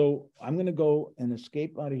 And so I'm going to go and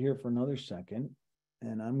escape out of here for another second.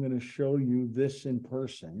 And I'm going to show you this in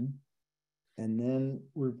person. And then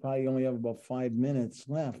we probably only have about 5 minutes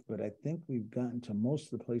left, but I think we've gotten to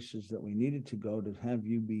most of the places that we needed to go to have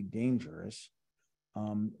you be dangerous,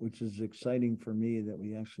 which is exciting for me that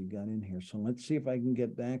we actually got in here. So let's see if I can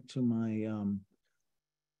get back to my, I'm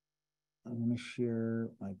going to share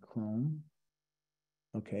my Chrome.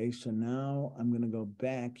 Okay, so now I'm going to go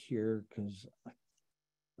back here because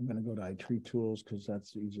I'm going to go to iTree Tools because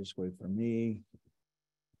that's the easiest way for me.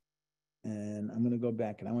 And I'm going to go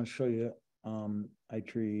back and I want to show you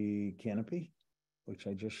iTree Canopy, which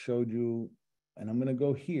I just showed you, and I'm going to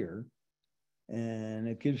go here, and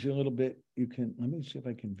it gives you a little bit. You can, let me see if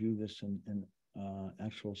I can view this in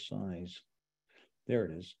actual size. There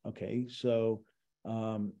it is. Okay, so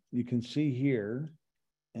you can see here,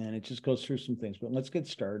 and it just goes through some things. But let's get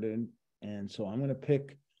started. And so I'm going to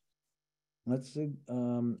pick. Let's see.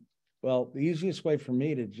 Well, the easiest way for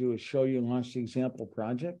me to do is show you and launch the example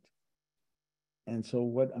project. And so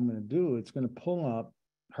what I'm going to do, it's going to pull up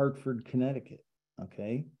Hartford, Connecticut.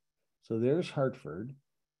 Okay. So there's Hartford,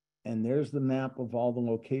 and there's the map of all the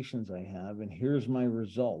locations I have. And here's my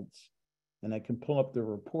results. And I can pull up the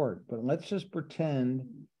report, but let's just pretend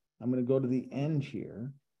I'm going to go to the end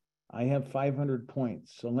here. I have 500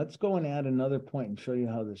 points. So let's go and add another point and show you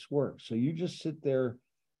how this works. So you just sit there,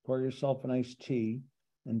 pour yourself an iced tea,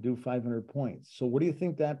 and do 500 points. So what do you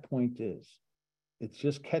think that point is? It's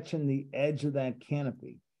just catching the edge of that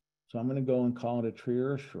canopy. So I'm going to go and call it a tree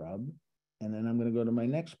or a shrub. And then I'm going to go to my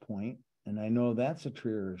next point, and I know that's a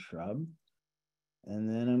tree or a shrub. And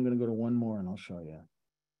then I'm going to go to one more, and I'll show you.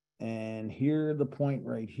 And here, the point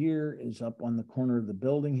right here is up on the corner of the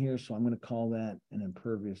building here. So I'm going to call that an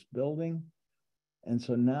impervious building. And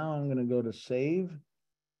so now I'm going to go to save.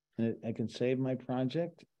 And I can save my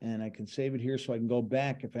project, and I can save it here so I can go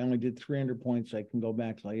back. If I only did 300 points, I can go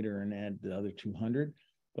back later and add the other 200.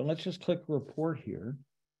 But let's just click report here.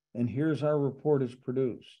 And here's our report is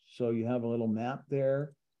produced. So you have a little map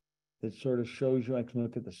there that sort of shows you. I can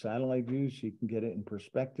look at the satellite view so you can get it in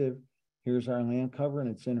perspective. Here's our land cover, and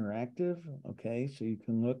it's interactive. Okay, so you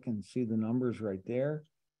can look and see the numbers right there.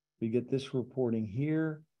 We get this reporting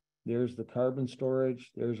here. There's the carbon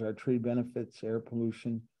storage. There's our tree benefits, air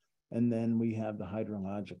pollution. And then we have the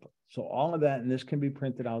hydrological. So all of that, and this can be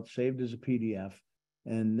printed out, saved as a PDF,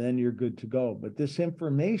 and then you're good to go. But this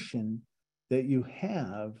information that you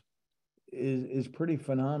have is pretty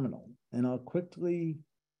phenomenal. And I'll quickly,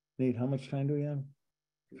 Nate, how much time do we have?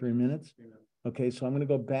 3 minutes? Okay, so I'm going to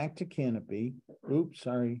go back to Canopy. Oops,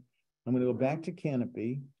 sorry. I'm going to go back to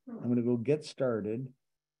Canopy. I'm going to go get started.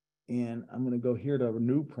 And I'm going to go here to a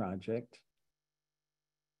new project.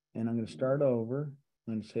 And I'm going to start over.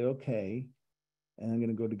 I'm going to say, okay. And I'm going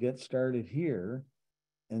to go to get started here.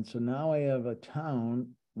 And so now I have a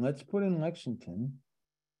town. Let's put in Lexington.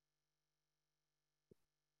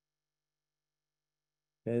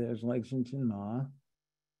 Okay, there's Lexington, Ma.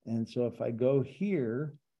 And so if I go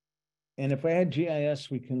here, and if I had GIS,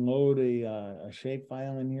 we can load a shape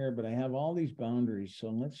file in here, but I have all these boundaries. So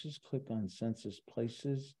let's just click on Census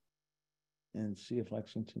Places and see if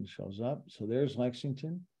Lexington shows up. So there's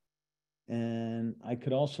Lexington. And I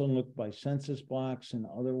could also look by census blocks and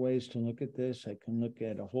other ways to look at this. I can look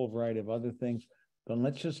at a whole variety of other things, but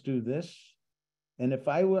let's just do this. And if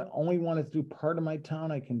I only wanted to do part of my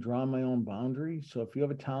town, I can draw my own boundary. So if you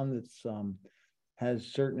have a town that's has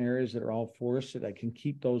certain areas that are all forested, I can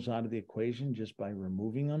keep those out of the equation just by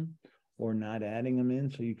removing them or not adding them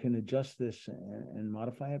in. So you can adjust this and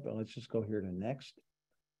modify it, but let's just go here to next.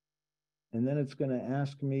 And then it's going to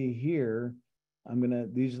ask me here,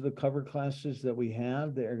 these are the cover classes that we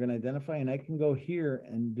have that are going to identify, and I can go here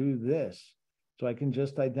and do this. So I can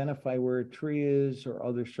just identify where a tree is or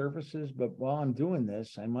other surfaces, but while I'm doing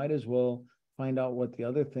this, I might as well find out what the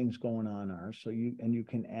other things going on are. So you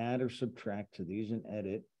can add or subtract to these and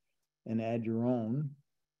edit and add your own.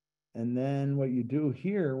 And then what you do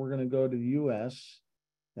here, we're going to go to the US,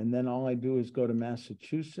 and then all I do is go to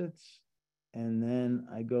Massachusetts. And then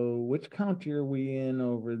I go, which county are we in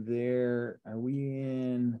over there? Are we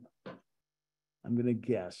in, I'm going to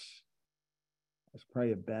guess. That's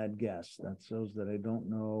probably a bad guess. That's those that I don't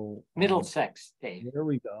know. Middlesex, Dave. There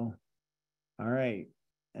we go. All right.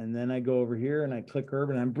 And then I go over here and I click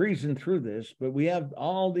urban. I'm breezing through this, but we have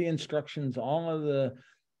all the instructions, all of the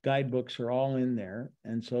guidebooks are all in there.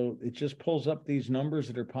 And so it just pulls up these numbers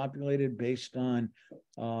that are populated based on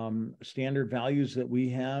standard values that we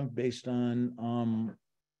have based on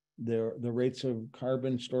the rates of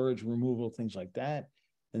carbon storage, removal, things like that.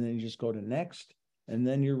 And then you just go to next, and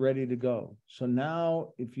then you're ready to go. So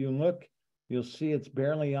now if you look, you'll see it's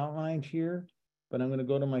barely outlined here, but I'm going to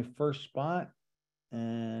go to my first spot,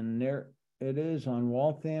 and there it is on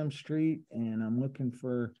Waltham Street. And I'm looking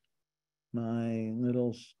for my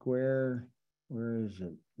little square. Where is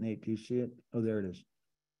it? Nate, do you see it? Oh, there it is.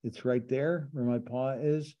 It's right there where my paw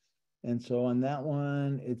is. And so on that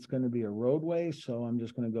one, it's going to be a roadway. So I'm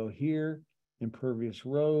just going to go here, impervious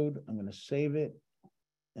road. I'm going to save it.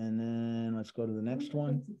 And then let's go to the next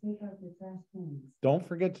one. Don't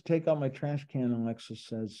forget to take out my trash can, Alexis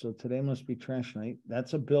says. So today must be trash night.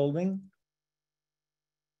 That's a building.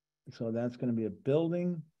 So that's going to be a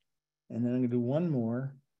building. And then I'm going to do one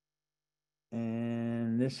more.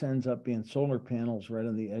 And this ends up being solar panels right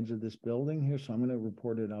on the edge of this building here. So I'm going to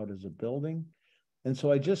report it out as a building. And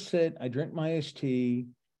so I just sit, I drink my iced tea,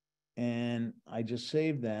 and I just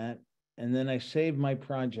save that. And then I save my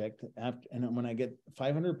project. And when I get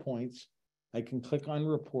 500 points, I can click on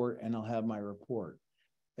report and I'll have my report.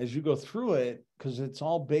 As you go through it, because it's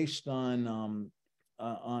all based on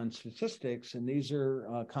statistics, and these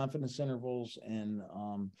are confidence intervals and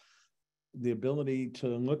the ability to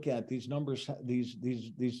look at these numbers,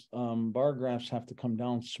 these bar graphs have to come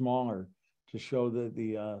down smaller to show that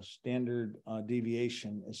the standard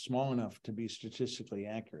deviation is small enough to be statistically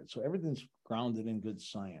accurate. So everything's grounded in good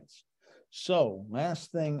science. So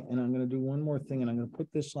last thing, and I'm going to do one more thing, and I'm going to put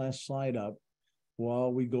this last slide up.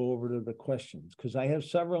 while we go over to the questions, because I have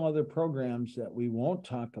several other programs that we won't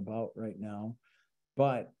talk about right now,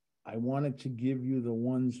 but I wanted to give you the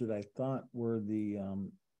ones that I thought were the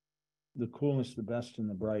coolest, the best, and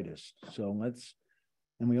the brightest. So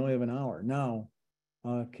and we only have an hour. Now,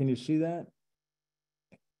 can you see that?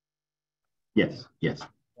 Yes, yes.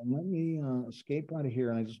 And let me escape out of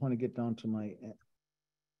here, and I just want to get down to my,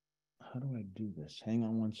 how do I do this? Hang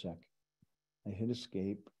on one sec. I hit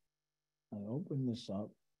escape. I open this up,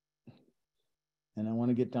 and I want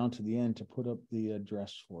to get down to the end to put up the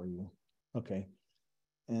address for you. Okay.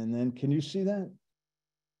 And then can you see that?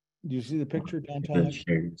 Do you see the picture downtown?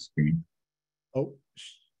 Share your screen. Oh.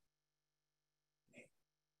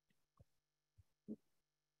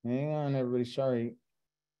 Hang on, everybody. Sorry.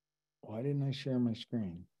 Why didn't I share my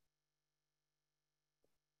screen?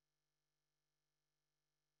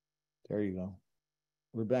 There you go.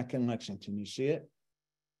 We're back in Lexington. You see it?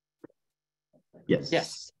 Yes.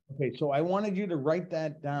 Yes. Okay, so I wanted you to write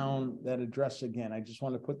that down, that address again. I just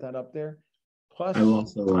want to put that up there. Plus, I will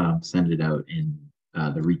also send it out in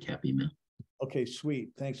the recap email. okay,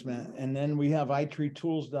 sweet. Thanks, Matt. And then we have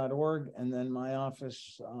itreetools.org, and then my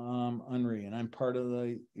office, UNRI, and I'm part of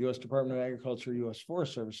the U.S. Department of Agriculture, U.S.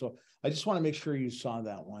 Forest Service. So I just want to make sure you saw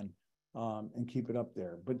that one and keep it up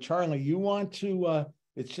there. But Charlie, you want to,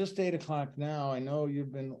 it's just 8 o'clock now. I know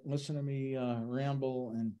you've been listening to me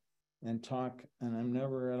ramble and talk, and I'm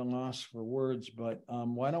never at a loss for words, but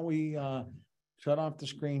why don't we shut off the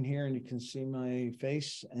screen here and you can see my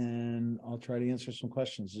face, and I'll try to answer some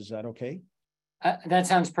questions. Is that okay? That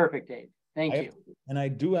sounds perfect, Dave. Thank you. And I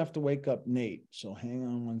do have to wake up Nate, so hang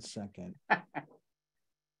on one second.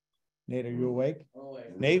 Nate, are you awake? Oh,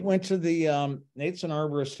 Nate went to the, Nate's an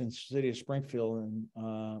arborist in the city of Springfield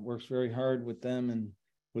and works very hard with them and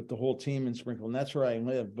with the whole team in Springfield. And that's where I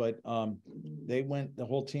live. But the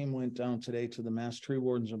whole team went down today to the Mass Tree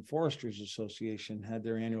Wardens and Foresters Association, had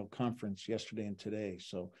their annual conference yesterday and today.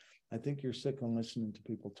 So I think you're sick of listening to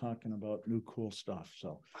people talking about new cool stuff.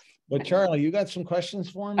 So, but Charlie, you got some questions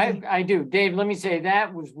for me? I do. Dave, let me say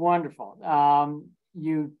that was wonderful.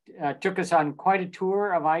 You took us on quite a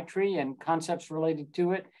tour of iTree and concepts related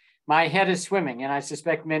to it. My head is swimming, and I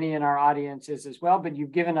suspect many in our audience is as well, but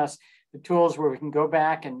you've given us the tools where we can go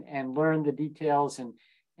back and learn the details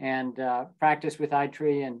and practice with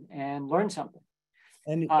iTree and learn something.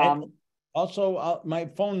 And also, my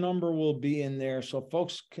phone number will be in there. So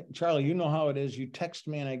folks, Charlie, you know how it is. You text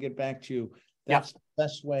me and I get back to you. That's the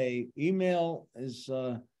best way. Email is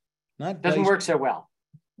not doesn't work so well.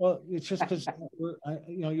 Well, it's just because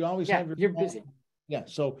you always have your you're busy. Yeah.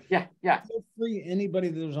 So yeah. Feel free, anybody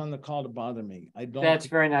that was on the call, to bother me. I don't. That's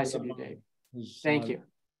very nice of you, Dave. Thank you.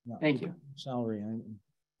 Thank you. Salary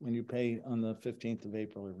when you pay on the 15th of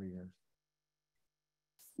April every year.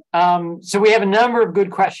 So we have a number of good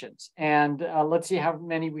questions, and let's see how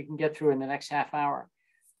many we can get through in the next half hour.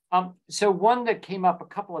 So one that came up a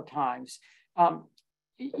couple of times,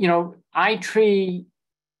 iTree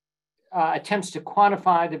attempts to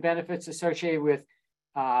quantify the benefits associated with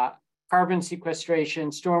carbon sequestration,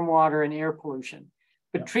 stormwater, and air pollution.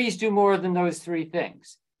 But trees do more than those three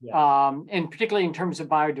things. Yes. And particularly in terms of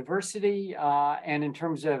biodiversity and in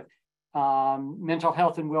terms of mental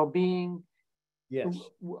health and well-being. Yes.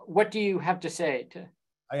 What do you have to say to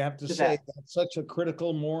I have to say that's such a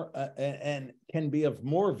critical and can be of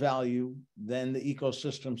more value than the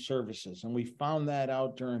ecosystem services. And we found that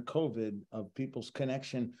out during COVID of people's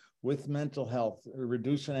connection with mental health,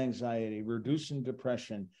 reducing anxiety, reducing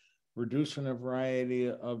depression, reducing a variety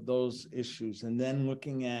of those issues. And then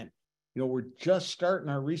looking at, we're just starting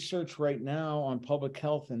our research right now on public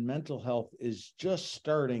health, and mental health is just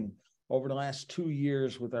starting over the last 2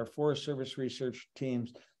 years with our Forest Service research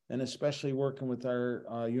teams, and especially working with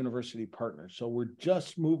our university partners. So we're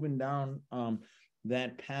just moving down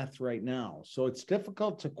that path right now. So it's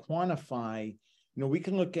difficult to quantify. We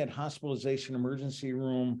can look at hospitalization, emergency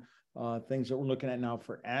room, things that we're looking at now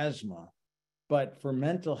for asthma. But for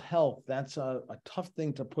mental health, that's a tough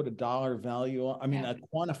thing to put a dollar value on. I mean, a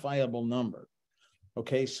quantifiable number.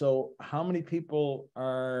 Okay, so how many people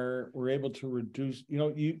were able to reduce,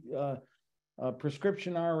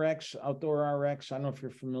 prescription RX, outdoor RX, I don't know if you're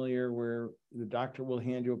familiar, where the doctor will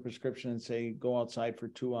hand you a prescription and say, go outside for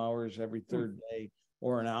 2 hours every third day,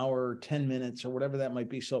 or an hour, or 10 minutes, or whatever that might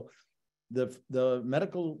be. So the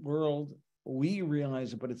medical world, we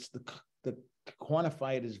realize it, but it's the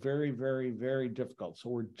quantify it is very, very, very difficult. So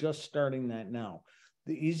we're just starting that now.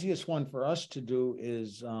 The easiest one for us to do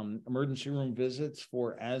is emergency room visits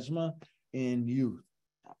for asthma in youth.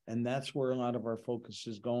 And that's where a lot of our focus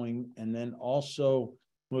is going. And then also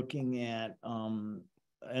looking at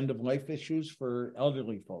end of life issues for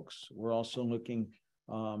elderly folks. We're also looking,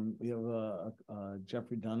 we have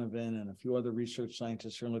Jeffrey Donovan and a few other research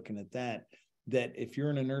scientists are looking at that if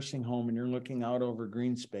you're in a nursing home and you're looking out over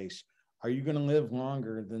green space, are you going to live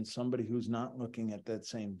longer than somebody who's not looking at that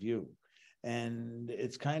same view? And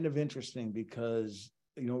it's kind of interesting because,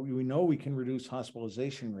 we know we can reduce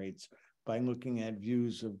hospitalization rates by looking at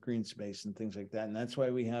views of green space and things like that. And that's why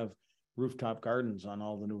we have rooftop gardens on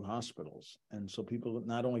all the new hospitals. And so people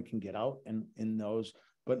not only can get out and in those,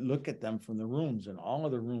 but look at them from the rooms, and all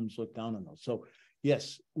of the rooms look down on those. So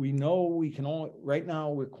yes, we know we can only, right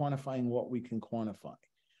now we're quantifying what we can quantify.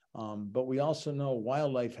 But we also know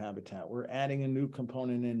wildlife habitat. We're adding a new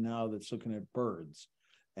component in now that's looking at birds.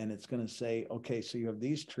 And it's going to say, okay, so you have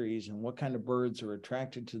these trees and what kind of birds are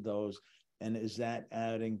attracted to those? And is that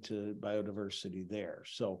adding to biodiversity there?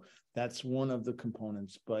 So that's one of the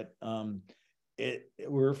components, but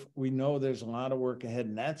we know there's a lot of work ahead.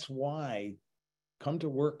 And that's why come to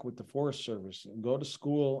work with the Forest Service and go to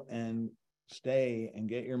school and stay and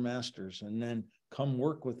get your master's and then come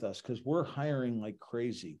work with us, because we're hiring like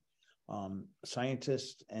crazy.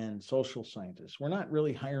 Scientists and social scientists. We're not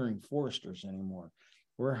really hiring foresters anymore.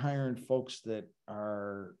 We're hiring folks that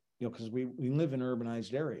are, because we live in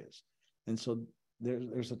urbanized areas. And so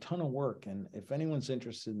there's a ton of work. And if anyone's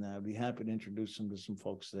interested in that, I'd be happy to introduce them to some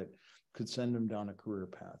folks that could send them down a career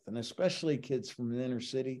path. And especially kids from the inner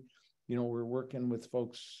city. We're working with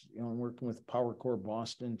folks, working with Power Corps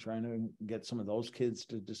Boston, trying to get some of those kids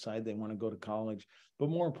to decide they want to go to college, but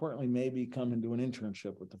more importantly, maybe come and do an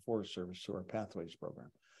internship with the Forest Service through our Pathways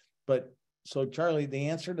program. But so Charlie, the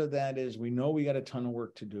answer to that is we know we got a ton of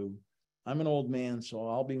work to do. I'm an old man, so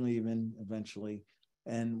I'll be leaving eventually.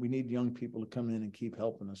 And we need young people to come in and keep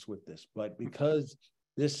helping us with this. But because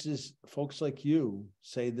this is, folks like you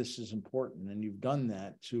say this is important, and you've done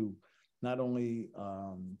that to not only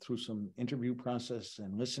through some interview process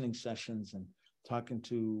and listening sessions and talking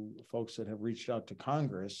to folks that have reached out to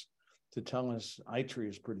Congress to tell us iTree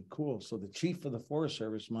is pretty cool. So the chief of the Forest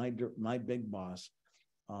Service, my big boss,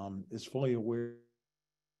 is fully aware.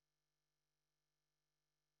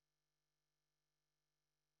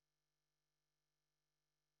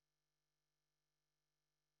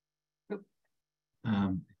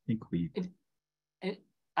 I think we.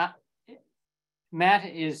 Matt,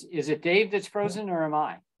 is it Dave that's frozen or am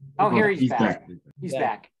I? Oh, here he's back. He's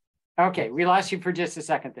back. Okay, we lost you for just a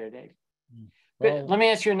second there, Dave. But let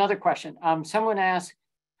me ask you another question. Someone asked,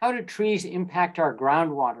 how do trees impact our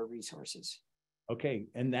groundwater resources? Okay,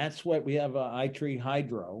 and that's what we have iTree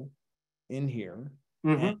Hydro in here.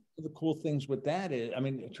 Mm-hmm. And the cool things with that is,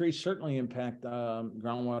 trees certainly impact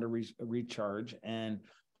groundwater recharge and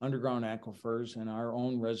underground aquifers and our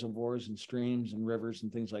own reservoirs and streams and rivers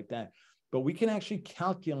and things like that. But we can actually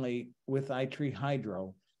calculate with iTree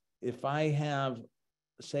Hydro, if I have,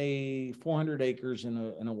 say, 400 acres in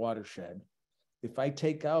a watershed, if I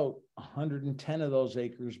take out 110 of those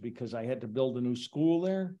acres because I had to build a new school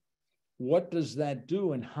there, what does that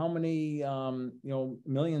do? And how many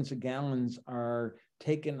millions of gallons are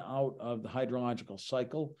taken out of the hydrological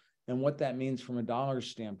cycle? And what that means from a dollar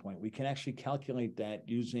standpoint, we can actually calculate that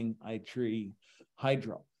using iTree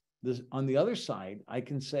Hydro. On the other side, I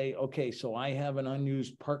can say, okay, so I have an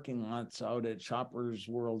unused parking lots out at Shoppers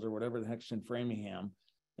World or whatever the heck's in Framingham.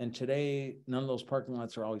 And today, none of those parking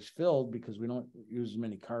lots are always filled because we don't use as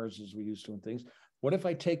many cars as we used to and things. What if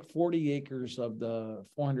I take 40 acres of the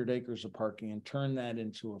 400 acres of parking and turn that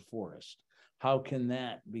into a forest? How can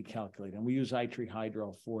that be calculated? And we use iTree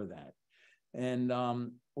Hydro for that. And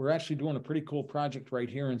we're actually doing a pretty cool project right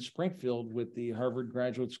here in Springfield with the Harvard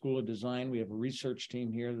Graduate School of Design. We have a research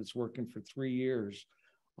team here that's working for 3 years,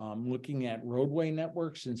 looking at roadway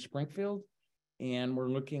networks in Springfield. And we're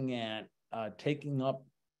looking at taking up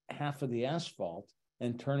half of the asphalt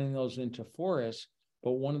and turning those into forests.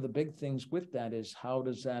 But one of the big things with that is, how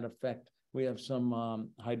does that affect? We have some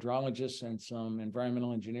hydrologists and some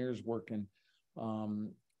environmental engineers working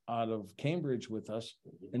out of Cambridge with us,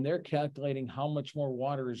 and they're calculating how much more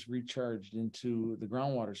water is recharged into the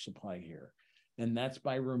groundwater supply here. And that's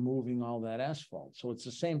by removing all that asphalt. So it's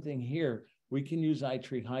the same thing here. We can use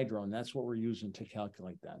iTree Hydro, and that's what we're using to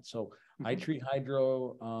calculate that. So iTree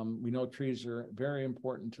Hydro, we know trees are very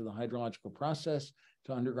important to the hydrological process,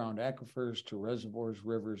 to underground aquifers, to reservoirs,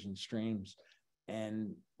 rivers, and streams.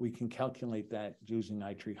 And we can calculate that using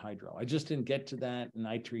iTree Hydro. I just didn't get to that in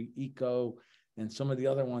iTree Eco and some of the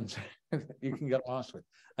other ones you can get lost with.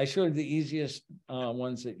 I showed the easiest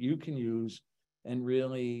ones that you can use, and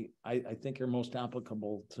really, I think are most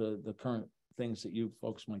applicable to the current things that you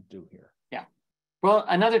folks might do here. Yeah. Well,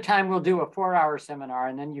 another time we'll do a 4-hour seminar,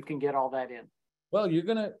 and then you can get all that in. Well, you're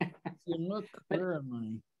gonna look. Where am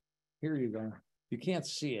I? Here you go. You can't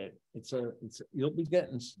see it. You'll be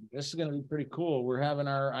getting. This is gonna be pretty cool. We're having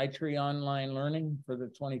our iTree online learning for the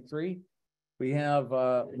 23. We have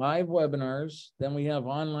live webinars, then we have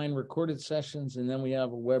online recorded sessions, and then we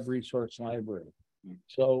have a web resource library.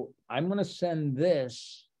 So I'm going to send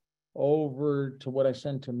this over to what I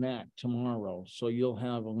send to Matt tomorrow. So you'll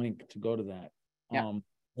have a link to go to that. Yeah.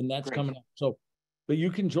 And that's Great. coming up. So, but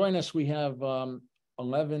you can join us. We have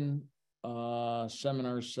 11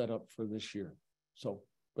 seminars set up for this year. So,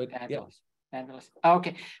 but Fabulous. yeah. Fabulous.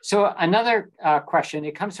 Okay, so another question.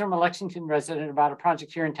 It comes from a Lexington resident about a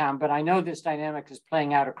project here in town, but I know this dynamic is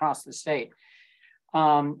playing out across the state.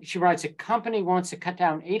 She writes, a company wants to cut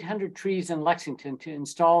down 800 trees in Lexington to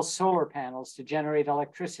install solar panels to generate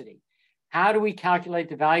electricity. How do we calculate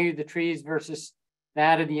the value of the trees versus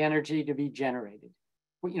that of the energy to be generated?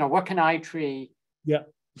 You know, what can iTree? Yeah,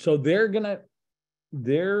 so they're going to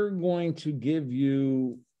give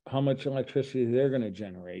you how much electricity they're going to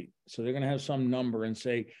generate. So they're going to have some number and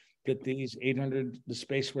say that these 800, the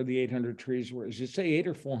space where the 800 trees were, is it say 8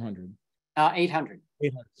 or 400? 800.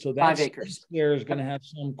 800. So that's 5 acres. There is going to have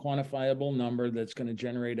some quantifiable number that's going to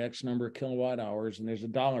generate X number of kilowatt hours, and there's a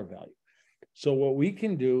dollar value. So what we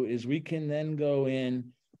can do is we can then go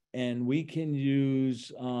in and we can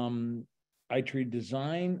use iTree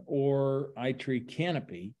Design or iTree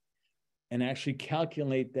Canopy and actually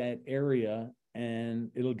calculate that area, and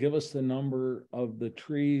it'll give us the number of the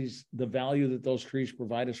trees, the value that those trees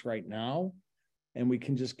provide us right now. And we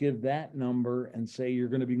can just give that number and say, you're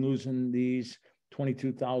going to be losing these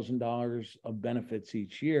 $22,000 of benefits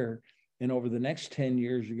each year. And over the next 10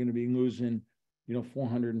 years, you're going to be losing,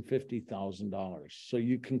 $450,000. So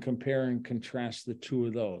you can compare and contrast the two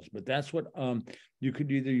of those. But that's what you could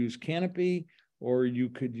either use Canopy or you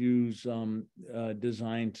could use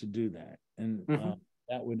Design to do that. And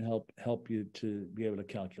that would help you to be able to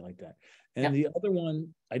calculate that. And the other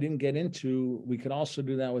one I didn't get into, we could also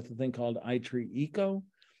do that with a thing called iTree Eco.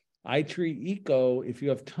 iTree Eco, if you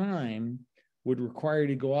have time, would require you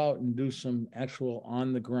to go out and do some actual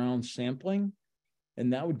on-the-ground sampling.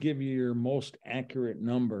 And that would give you your most accurate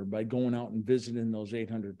number by going out and visiting those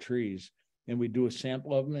 800 trees. And we'd do a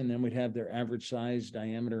sample of them, and then we'd have their average size,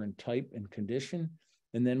 diameter, and type and condition.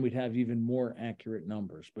 And then we'd have even more accurate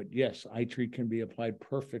numbers. But yes, iTree can be applied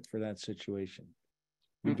perfect for that situation.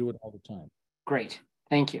 We do it all the time. Great,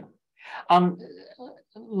 thank you.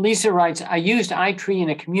 Lisa writes, I used iTree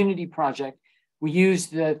in a community project. We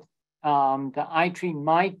used the iTree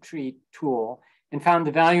MyTree tool and found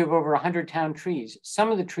the value of over 100 town trees.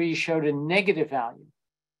 Some of the trees showed a negative value.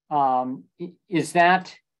 Is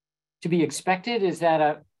that to be expected? Is that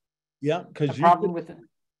a problem with it?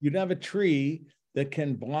 You'd have a tree that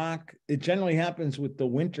can block, it generally happens with the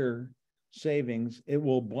winter savings, it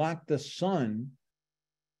will block the sun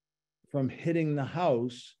from hitting the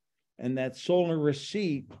house, and that solar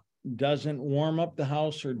receipt doesn't warm up the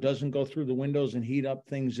house or doesn't go through the windows and heat up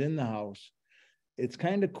things in the house. It's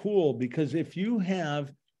kind of cool because if you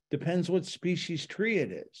have, depends what species tree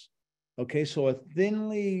it is. Okay, so a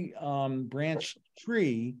thinly branched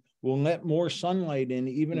tree will let more sunlight in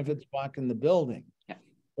even if it's blocking the building.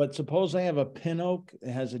 But suppose I have a pin oak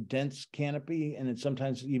that has a dense canopy and it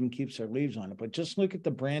sometimes even keeps their leaves on it. But just look at the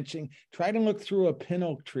branching. Try to look through a pin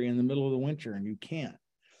oak tree in the middle of the winter and you can't.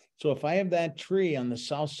 So if I have that tree on the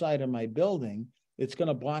south side of my building, it's going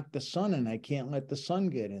to block the sun and I can't let the sun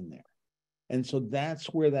get in there. And so that's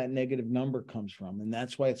where that negative number comes from. And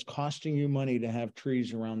that's why it's costing you money to have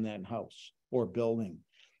trees around that house or building.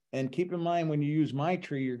 And keep in mind, when you use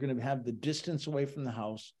MyTree, you're going to have the distance away from the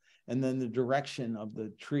house and then the direction of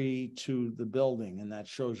the tree to the building. And that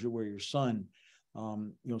shows you where your sun,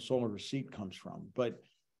 solar receipt comes from. But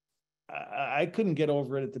I couldn't get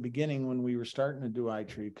over it at the beginning when we were starting to do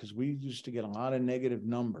iTree because we used to get a lot of negative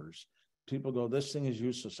numbers. People go, this thing is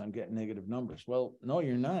useless, I'm getting negative numbers. Well, no,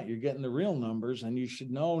 you're not. You're getting the real numbers, and you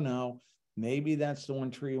should know now, maybe that's the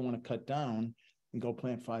one tree you want to cut down and go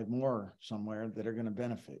plant 5 more somewhere that are going to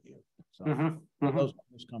benefit you. So where those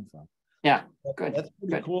numbers come from. Yeah, good. That's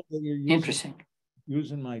pretty cool that you're using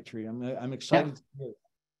MyTree. I'm excited to hear it.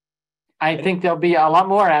 I think there'll be a lot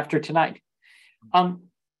more after tonight.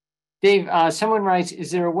 Dave, someone writes,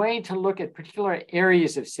 is there a way to look at particular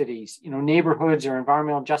areas of cities, neighborhoods or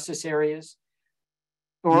environmental justice areas?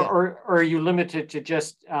 Or are you limited to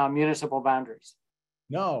just municipal boundaries?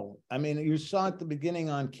 No, I mean, you saw at the beginning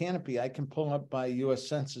on Canopy, I can pull up by US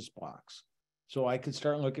Census blocks. So I could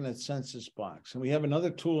start looking at census blocks. And we have another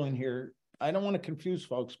tool in here. I don't want to confuse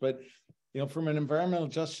folks, but from an environmental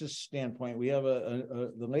justice standpoint, we have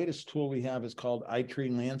the latest tool we have is called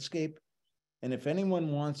iTree Landscape. And if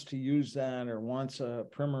anyone wants to use that or wants a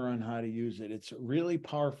primer on how to use it, it's a really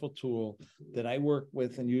powerful tool that I work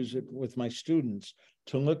with and use it with my students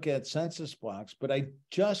to look at census blocks. But I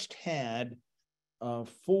just had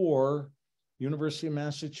 4 University of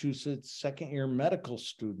Massachusetts second-year medical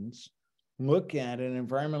students look at 3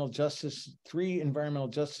 environmental justice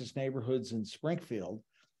neighborhoods in Springfield,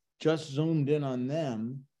 just zoomed in on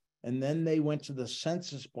them. And then they went to the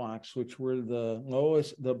census blocks, which were the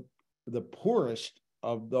lowest, the poorest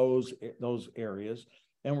of those areas,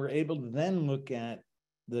 and were able to then look at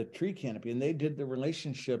the tree canopy. And they did the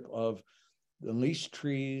relationship of the least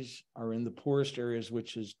trees are in the poorest areas,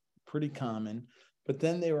 which is pretty common. But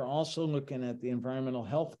then they were also looking at the environmental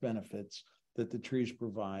health benefits that the trees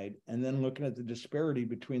provide, and then looking at the disparity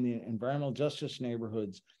between the environmental justice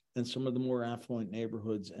neighborhoods and some of the more affluent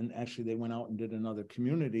neighborhoods. And actually, they went out and did another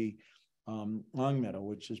community, Longmeadow,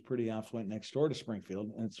 which is pretty affluent next door to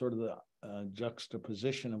Springfield, and it's sort of the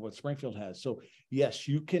juxtaposition of what Springfield has. So yes,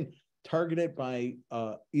 you can target it by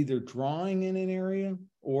either drawing in an area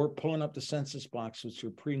or pulling up the census blocks, which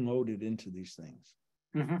are preloaded into these things.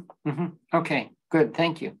 Okay, good,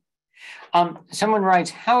 thank you. Someone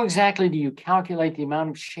writes, how exactly do you calculate the amount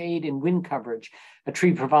of shade and wind coverage a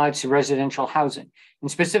tree provides to residential housing? And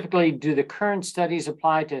specifically, do the current studies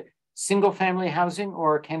apply to single-family housing,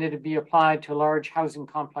 or can it be applied to large housing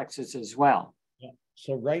complexes as well? Yeah.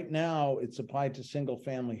 So right now, it's applied to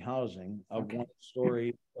single-family housing of 1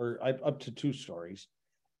 story or up to 2 stories.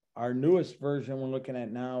 Our newest version we're looking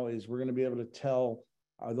at now is we're going to be able to tell,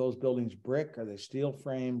 are those buildings brick, are they steel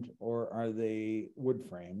framed, or are they wood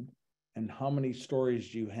framed? And how many stories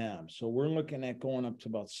do you have? So we're looking at going up to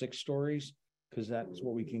about 6 stories, because that's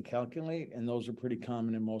what we can calculate. And those are pretty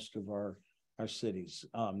common in most of our cities.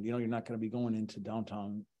 You're not going to be going into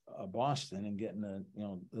downtown Boston and getting the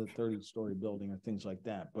 30-story building or things like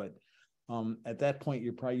that. But at that point,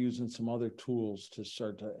 you're probably using some other tools to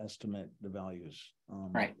start to estimate the values.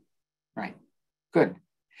 Right. Good.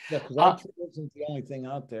 Yeah, because that isn't the only thing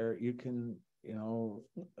out there. You can,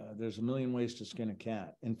 there's a million ways to skin a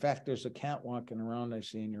cat. In fact, there's a cat walking around I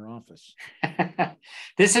see in your office.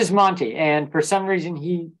 This is Monty, and for some reason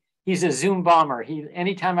he's a Zoom bomber.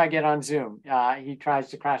 Anytime I get on Zoom, he tries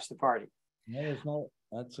to crash the party. No,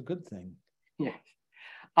 that's a good thing. Yes.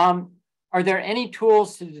 Are there any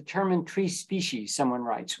tools to determine tree species? Someone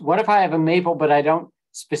writes. What if I have a maple, but I don't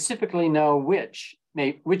specifically know which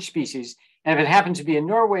species? And if it happens to be a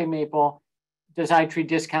Norway maple, does iTree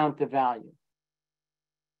discount the value?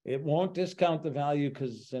 It won't discount the value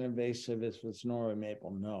because it's an invasive. If it's Norway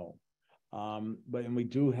maple, no. But we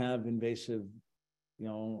do have invasive,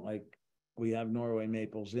 like we have Norway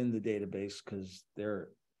maples in the database because they're,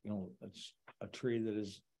 it's a tree that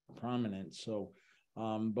is prominent. So,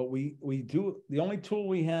 but we do, the only tool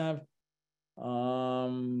we have,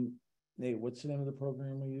 Nate, what's the name of the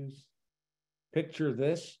program we use? Picture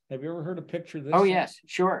This. Have you ever heard of Picture This? Oh, yes,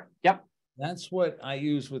 sure. Yep. That's what I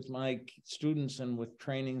use with my students and with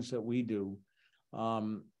trainings that we do. I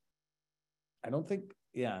don't think,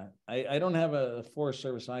 I don't have a Forest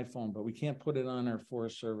Service iPhone, but we can't put it on our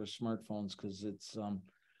Forest Service smartphones because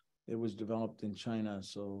it was developed in China,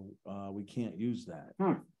 so we can't use that.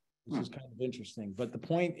 This is kind of interesting. But the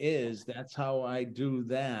point is, that's how I do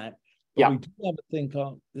that. But we do have a thing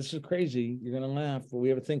called, this is crazy, you're going to laugh, but we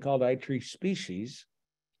have a thing called iTree Species.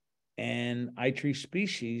 And iTree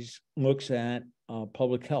Species looks at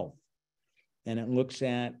public health. And it looks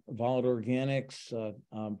at volatile organics,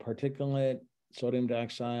 particulate, sodium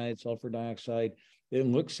dioxide, sulfur dioxide. It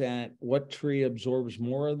looks at what tree absorbs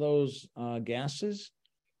more of those gases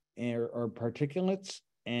or particulates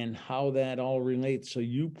and how that all relates. So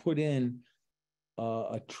you put in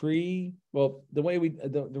a tree. Well, the way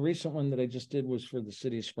the recent one that I just did was for the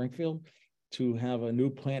city of Springfield to have a new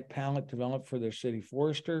plant palette developed for their city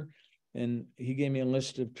forester. And he gave me a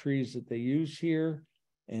list of trees that they use here.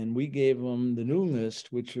 And we gave them the new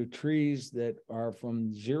list, which are trees that are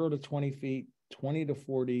from 0 to 20 feet, 20 to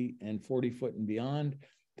 40, and 40 foot and beyond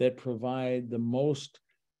that provide the most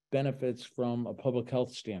benefits from a public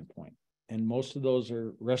health standpoint. And most of those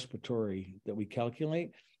are respiratory that we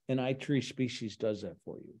calculate. And iTree Species does that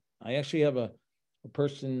for you. I actually have a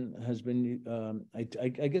person has been,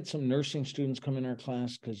 I get some nursing students come in our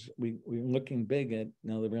class because we're looking big at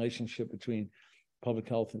the relationship between public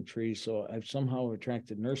health and trees. So I've somehow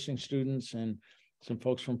attracted nursing students and some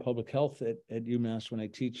folks from public health at UMass when I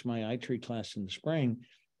teach my iTree class in the spring,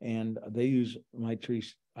 and they use my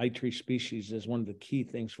iTree Species as one of the key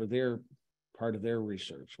things for their part of their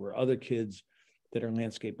research, where other kids that are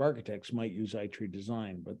landscape architects might use iTree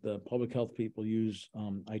Design, but the public health people use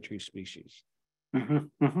iTree Species.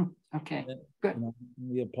 Okay, And, good.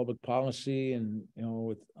 we have public policy and,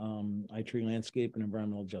 with iTree landscape and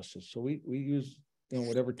environmental justice. So we use,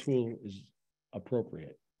 whatever tool is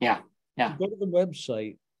appropriate. Yeah. If you go to the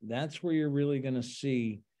website, that's where you're really going to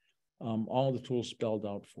see all the tools spelled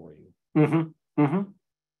out for you.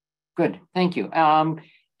 Good, thank you. And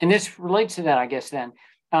this relates to that, I guess, then.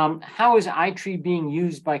 How is iTree being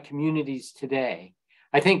used by communities today?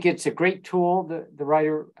 I think it's a great tool, the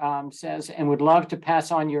writer says, and would love to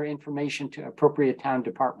pass on your information to appropriate town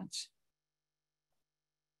departments.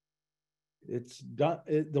 It's done.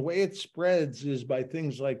 The way it spreads is by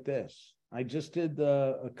things like this. I just did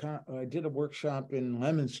I did a workshop in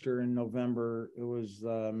Leominster in November. It was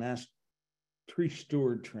Mass Tree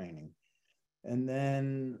Steward training. And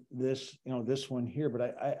then this one here, but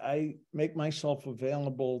I make myself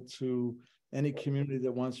available to any community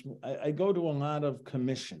that wants. I go to a lot of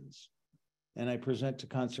commissions and I present to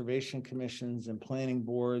conservation commissions and planning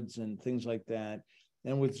boards and things like that.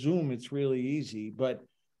 And with Zoom, it's really easy, but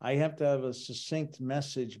I have to have a succinct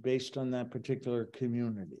message based on that particular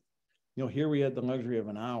community. Here we had the luxury of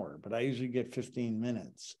an hour, but I usually get 15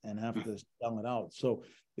 minutes and have to spell it out. So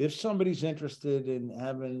if somebody's interested in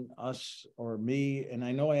having us or me, and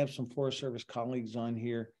I know I have some Forest Service colleagues on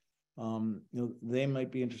here, they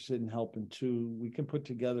might be interested in helping too. We can put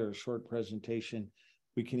together a short presentation.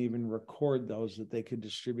 We can even record those that they could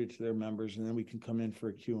distribute to their members, and then we can come in for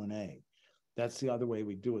a Q&A. That's the other way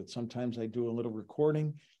we do it. Sometimes I do a little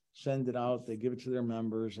recording, send it out, they give it to their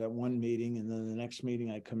members at one meeting, and then the next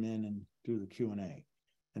meeting I come in and do the Q&A.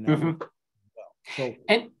 And that works well. So,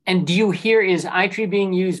 and do you hear, is iTree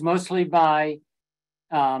being used mostly by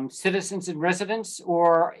citizens and residents,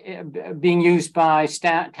 or being used by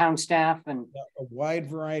town staff? And a wide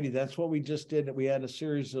variety. That's what we just did. We had a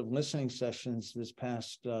series of listening sessions this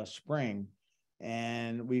past spring,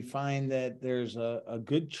 and we find that there's a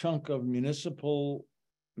good chunk of municipal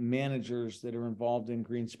managers that are involved in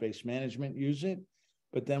green space management use it.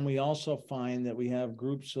 But then we also find that we have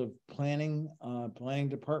groups of planning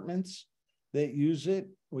departments that use it.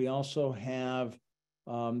 We also have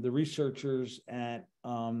the researchers at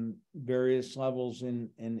various levels in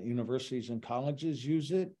universities and colleges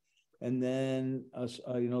use it. And then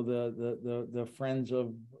the Friends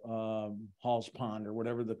of Hall's Pond, or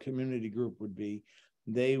whatever the community group would be,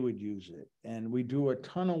 they would use it. And we do a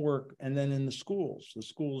ton of work. And then in the schools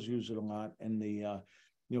use it a lot. And the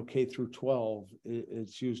K through 12,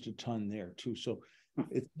 it's used a ton there too. So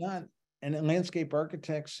it's not, and landscape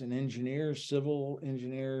architects and engineers, civil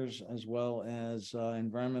engineers, as well as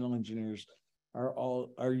environmental engineers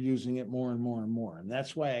are using it more and more and more. And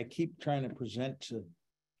that's why I keep trying to present to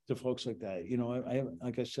folks like that.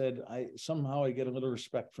 Like I said, I get a little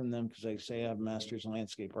respect from them because I say I have a master's in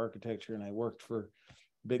landscape architecture, and I worked for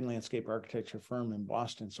a big landscape architecture firm in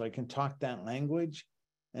Boston. So I can talk that language,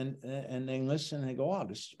 and they listen and they go, "Oh,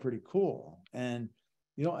 this is pretty cool." And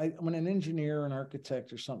when an engineer, an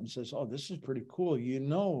architect or something says, "Oh, this is pretty cool,"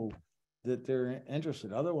 that they're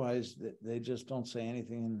interested. Otherwise, they just don't say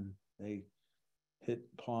anything, and they hit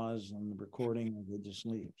pause on the recording and they just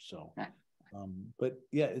leave. So, but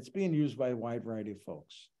yeah, it's being used by a wide variety of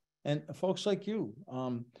folks, and folks like you.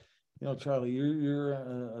 Charlie, you're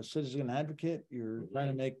a citizen advocate. You're trying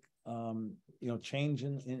to make change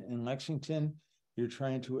in Lexington. You're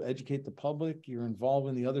trying to educate the public. You're involved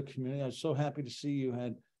in the other community. I was so happy to see you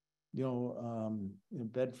had,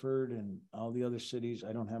 Bedford and all the other cities.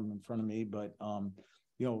 I don't have them in front of me, but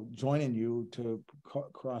joining you to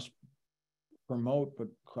cross-promote, but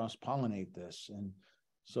cross-pollinate this. And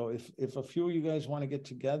so if a few of you guys want to get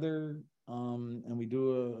together and we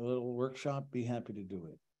do a little workshop, be happy to do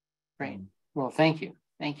it. Great. Well, thank you.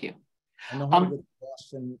 Thank you. I know how to get to the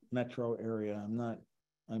Boston metro area. I'm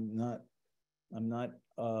not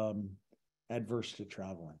adverse to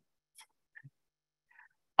traveling.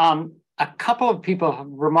 A couple of people have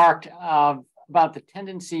remarked about the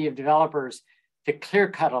tendency of developers to clear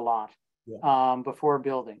cut a lot before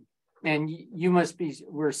building. And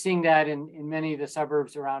we're seeing that in many of the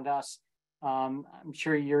suburbs around us. I'm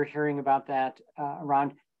sure you're hearing about that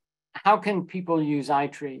around. How can people use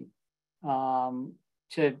iTree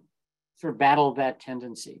to sort of battle that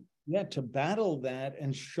tendency? Yeah, to battle that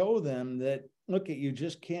and show them that, look, you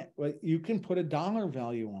just can't, you can put a dollar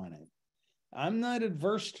value on it. I'm not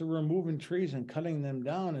adverse to removing trees and cutting them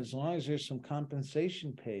down as long as there's some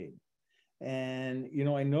compensation paid. And,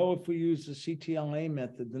 I know if we use the CTLA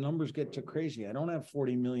method, the numbers get too crazy. I don't have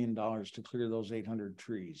 $40 million to clear those 800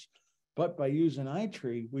 trees. But by using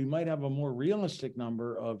iTree, we might have a more realistic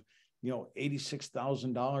number of,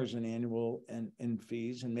 $86,000 in annual and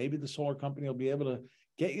fees. And maybe the solar company will be able to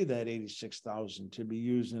get you that 86,000 to be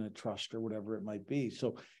used in a trust or whatever it might be.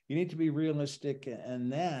 So you need to be realistic in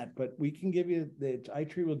that, but we can give you the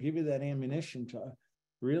iTree will give you that ammunition to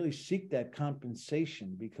really seek that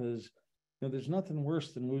compensation, because there's nothing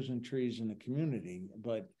worse than losing trees in the community,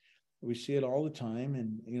 but we see it all the time.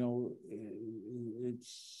 And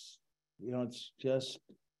it's just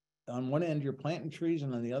on one end you're planting trees,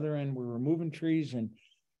 and on the other end we're removing trees. And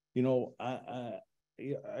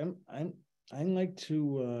I like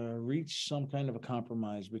to reach some kind of a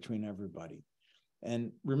compromise between everybody.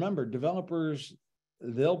 And remember, developers,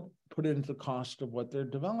 they'll put it into the cost of what they're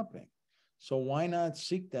developing. So why not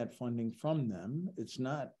seek that funding from them? It's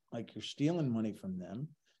not like you're stealing money from them.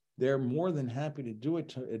 They're more than happy to do it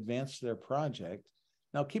to advance their project.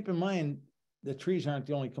 Now, keep in mind, the trees aren't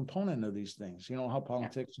the only component of these things, how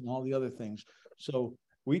politics and all the other things. So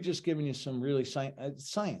we just given you some really science.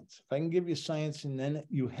 If I can give you science, and then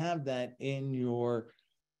you have that in your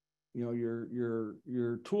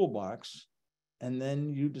toolbox, and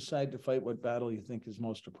then you decide to fight what battle you think is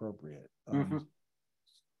most appropriate.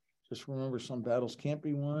 Just remember, some battles can't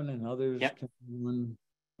be won, and others can be won.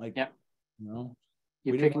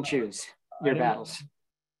 You pick and choose your battles.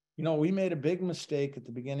 We made a big mistake at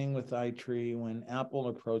the beginning with iTree when Apple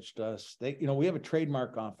approached us. We have a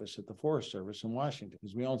trademark office at the Forest Service in Washington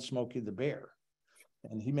because we own Smokey the Bear,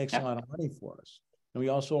 and he makes a lot of money for us. And we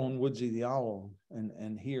also own Woodsy the Owl,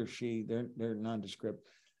 and he or she, they're nondescript,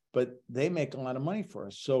 but they make a lot of money for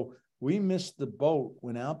us. So we missed the boat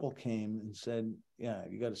when Apple came and said, yeah,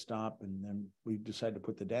 you got to stop. And then we decided to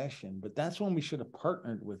put the dash in. But that's when we should have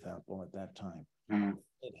partnered with Apple at that time.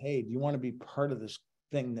 Said, hey, do you want to be part of this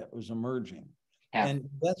thing that was emerging? And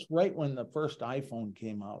that's right when the first iPhone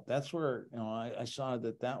came out. That's where I saw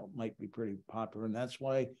that might be pretty popular. And that's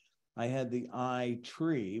why I had the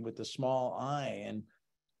iTree with the small I. And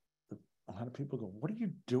a lot of people go, what are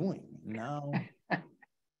you doing? Now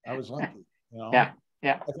I was lucky. Yeah.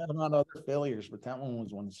 I've had a lot of other failures, but that one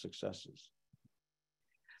was one of the successes.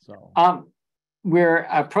 So we're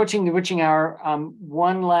approaching the witching hour.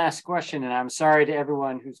 One last question, and I'm sorry to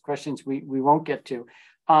everyone whose questions we won't get to.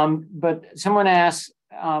 But someone asked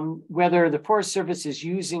whether the Forest Service is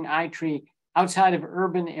using iTree outside of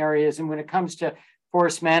urban areas, and when it comes to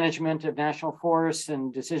forest management of national forests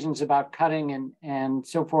and decisions about cutting and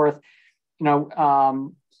so forth,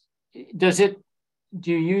 do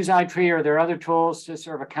you use iTree, or are there other tools to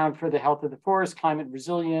sort of account for the health of the forest, climate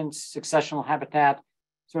resilience, successional habitat,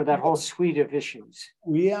 sort of that whole suite of issues?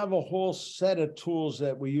 We have a whole set of tools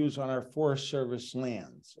that we use on our Forest Service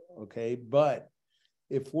lands, okay? But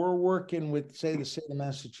if we're working with, say, the state of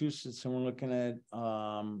Massachusetts, and we're looking at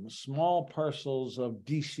small parcels of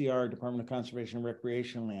DCR, Department of Conservation and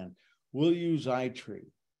Recreation land, we'll use iTree.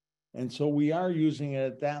 And so we are using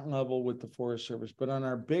it at that level with the Forest Service. But on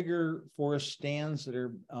our bigger forest stands that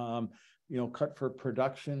are, cut for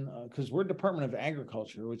production, because we're Department of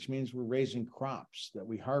Agriculture, which means we're raising crops that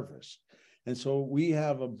we harvest. And so we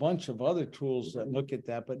have a bunch of other tools that look at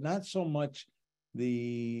that, but not so much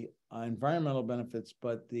the environmental benefits,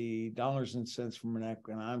 but the dollars and cents from an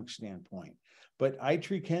economic standpoint. But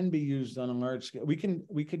iTree can be used on a large scale. We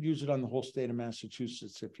could use it on the whole state of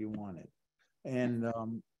Massachusetts if you wanted. And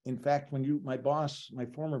in fact, when my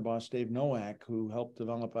former boss, Dave Nowak, who helped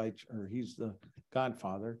develop he's the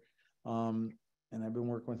godfather, and I've been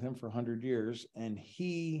working with him for 100 years, and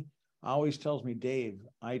he always tells me, Dave,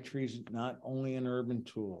 iTree is not only an urban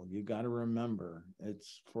tool. You got to remember,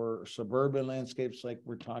 it's for suburban landscapes like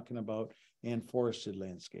we're talking about, and forested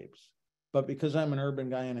landscapes. But because I'm an urban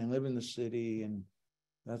guy and I live in the city and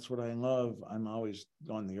that's what I love, I'm always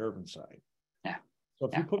on the urban side. Yeah. So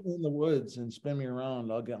if you put me in the woods and spin me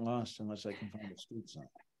around, I'll get lost unless I can find a street sign.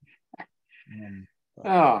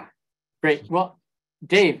 Oh, great. Well,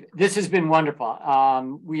 Dave, this has been wonderful.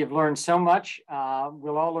 We have learned so much.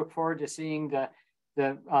 We'll all look forward to seeing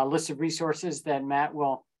the list of resources that Matt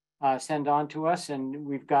will send on to us. And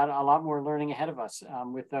we've got a lot more learning ahead of us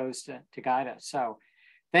with those to guide us. So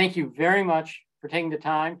thank you very much for taking the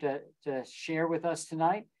time to share with us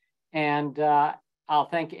tonight. And I'll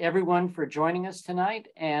thank everyone for joining us tonight.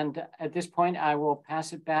 And at this point, I will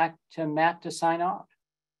pass it back to Matt to sign off.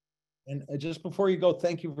 And just before you go,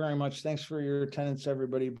 thank you very much. Thanks for your attendance,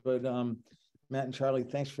 everybody. But Matt and Charlie,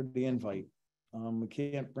 thanks for the invite. We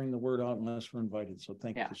can't bring the word out unless we're invited. So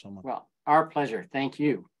thank you so much. Well, our pleasure. Thank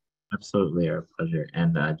you. Absolutely, our pleasure.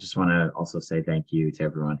 And I just want to also say thank you to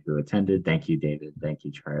everyone who attended. Thank you, David. Thank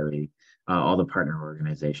you, Charlie. All the partner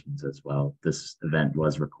organizations as well. This event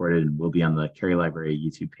was recorded and will be on the Cary Library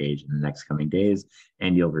YouTube page in the next coming days,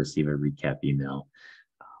 and you'll receive a recap email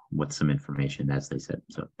with some information, as they said.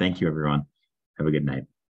 So thank you, everyone. Have a good night.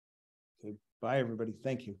 Okay, bye, everybody.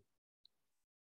 Thank you.